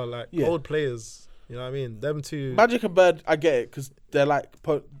old player, like Yeah. old players. You know what I mean? Them two. Magic and Bird, I get it because they're like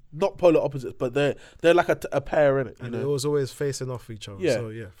not polar opposites, but they're like a pair in it. And they was always facing off each other. Yeah. So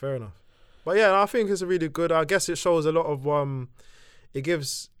yeah, fair enough. But yeah, I think it's a really good. I guess it shows a lot of it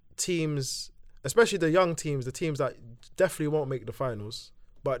gives teams, especially the young teams, the teams that definitely won't make the finals,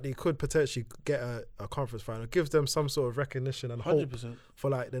 but they could potentially get a conference final. It gives them some sort of recognition and hope 100%. for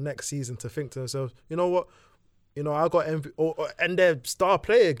like the next season to think to themselves, you know what? You know, I got and their star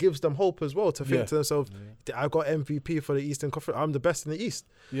player gives them hope as well to think Yeah. to themselves, I got MVP for the Eastern Conference. I'm the best in the East.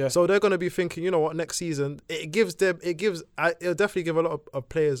 Yeah. So they're going to be thinking, you know what, next season, it'll definitely give a lot of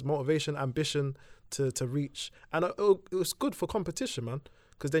players motivation, ambition to reach. And it was good for competition, man.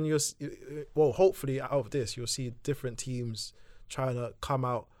 Because then hopefully out of this, you'll see different teams trying to come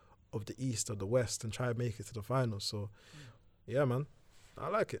out of the East or the West and try and make it to the finals. So, yeah, man, I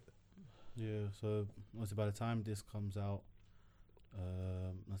like it. Yeah. So obviously by the time this comes out,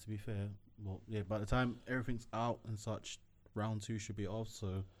 to be fair, by the time everything's out and such, round 2 should be off.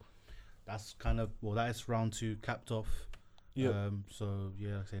 So that's that is round 2 capped off. Yeah. So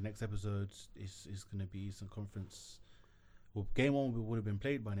yeah, like I say, next episode is going to be Eastern Conference. Well, game 1 would have been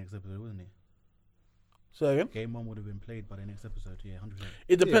played by next episode, wouldn't it? So again, Game 1 would have been played by the next episode. Yeah, 100%.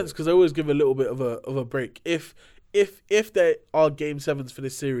 it depends because I always give a little bit of a break. If there are game 7s for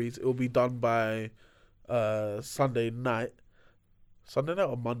this series, it will be done by Sunday night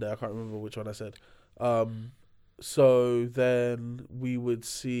or Monday. I can't remember which one I said. So then we would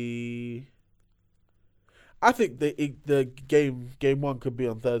see. I think the game 1 could be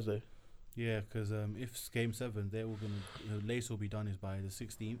on Thursday. Yeah, because if it's game 7, they're all gonna Lace will be done is by the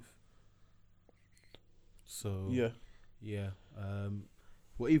 16th. So Yeah.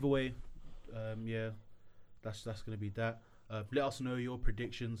 Well, either way, that's gonna be that. Let us know your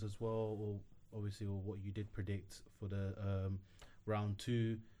predictions as well, or obviously, or what you did predict for the round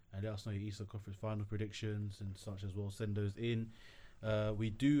 2, and let us know your Eastern Conference final predictions and such as well. Send those in. We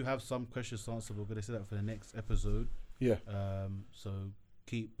do have some questions to answer. We're gonna say that for the next episode. Yeah. So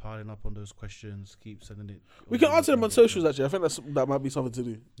keep piling up on those questions. Keep sending it. We can answer them on socials, actually. I think that might be something to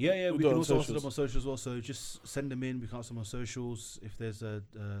do. Yeah, We we do it can on also answer socials. them on socials as well. So just send them in. We can answer them on socials. If there's a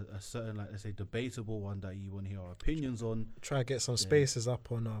certain, like, let's say, debatable one that you want to hear our opinions on, Try to get some spaces up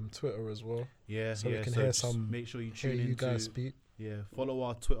on Twitter as well. yeah, So yeah. we can so hear just some- make sure you Hear tune you in. guys speak. Yeah, follow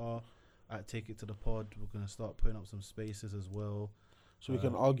our Twitter at Take It to the Pod. We're gonna start putting up some spaces as well. So we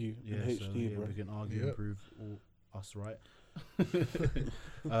can argue Yeah, in so HD, yeah, bro. we can argue Yep. and prove us right.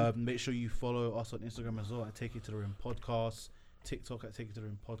 Make sure you follow us on Instagram as well at Take It to the Rim Podcast, TikTok at Take It to the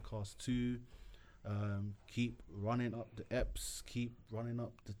Rim Podcast 2. Keep running up the EPs, keep running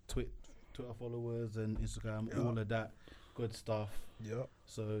up the Twitter followers and Instagram, all of that good stuff. Yeah.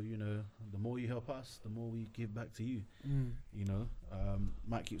 So, the more you help us, the more we give back to you.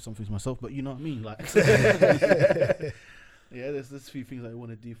 Might keep some things myself, but you know what I mean? Like, yeah, there's a few things I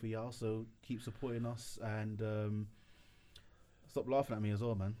want to do for y'all. So keep supporting us and stop laughing at me as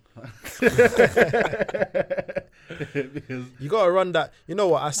well, man. Because You gotta run that. You know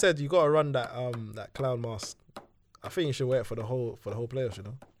what I said? You gotta run that that clown mask. I think you should wear it for the whole playoffs. You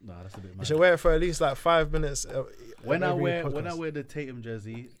know, nah, that's a bit you mad. should wear it for at least like 5 minutes. When I every wear podcast. the Tatum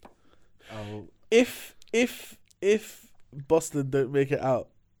jersey, I'll If Boston don't make it out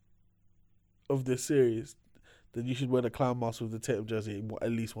of this series, then you should wear the clown mask with the Tatum jersey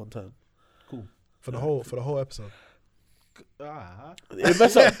at least one time. for the whole episode. It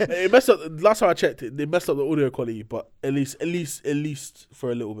messed up. Last time I checked it, they messed up the audio quality, but at least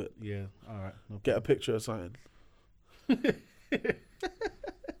for a little bit. yeah, all right. No Get a picture or something.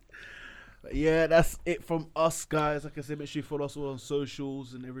 Yeah, that's it from us, guys. Like I said, make sure you follow us all on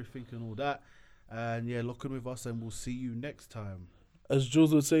socials and everything and all that. And yeah, lock in with us, and we'll see you next time. As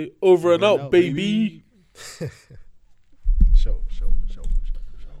Jules would say, over and out, baby.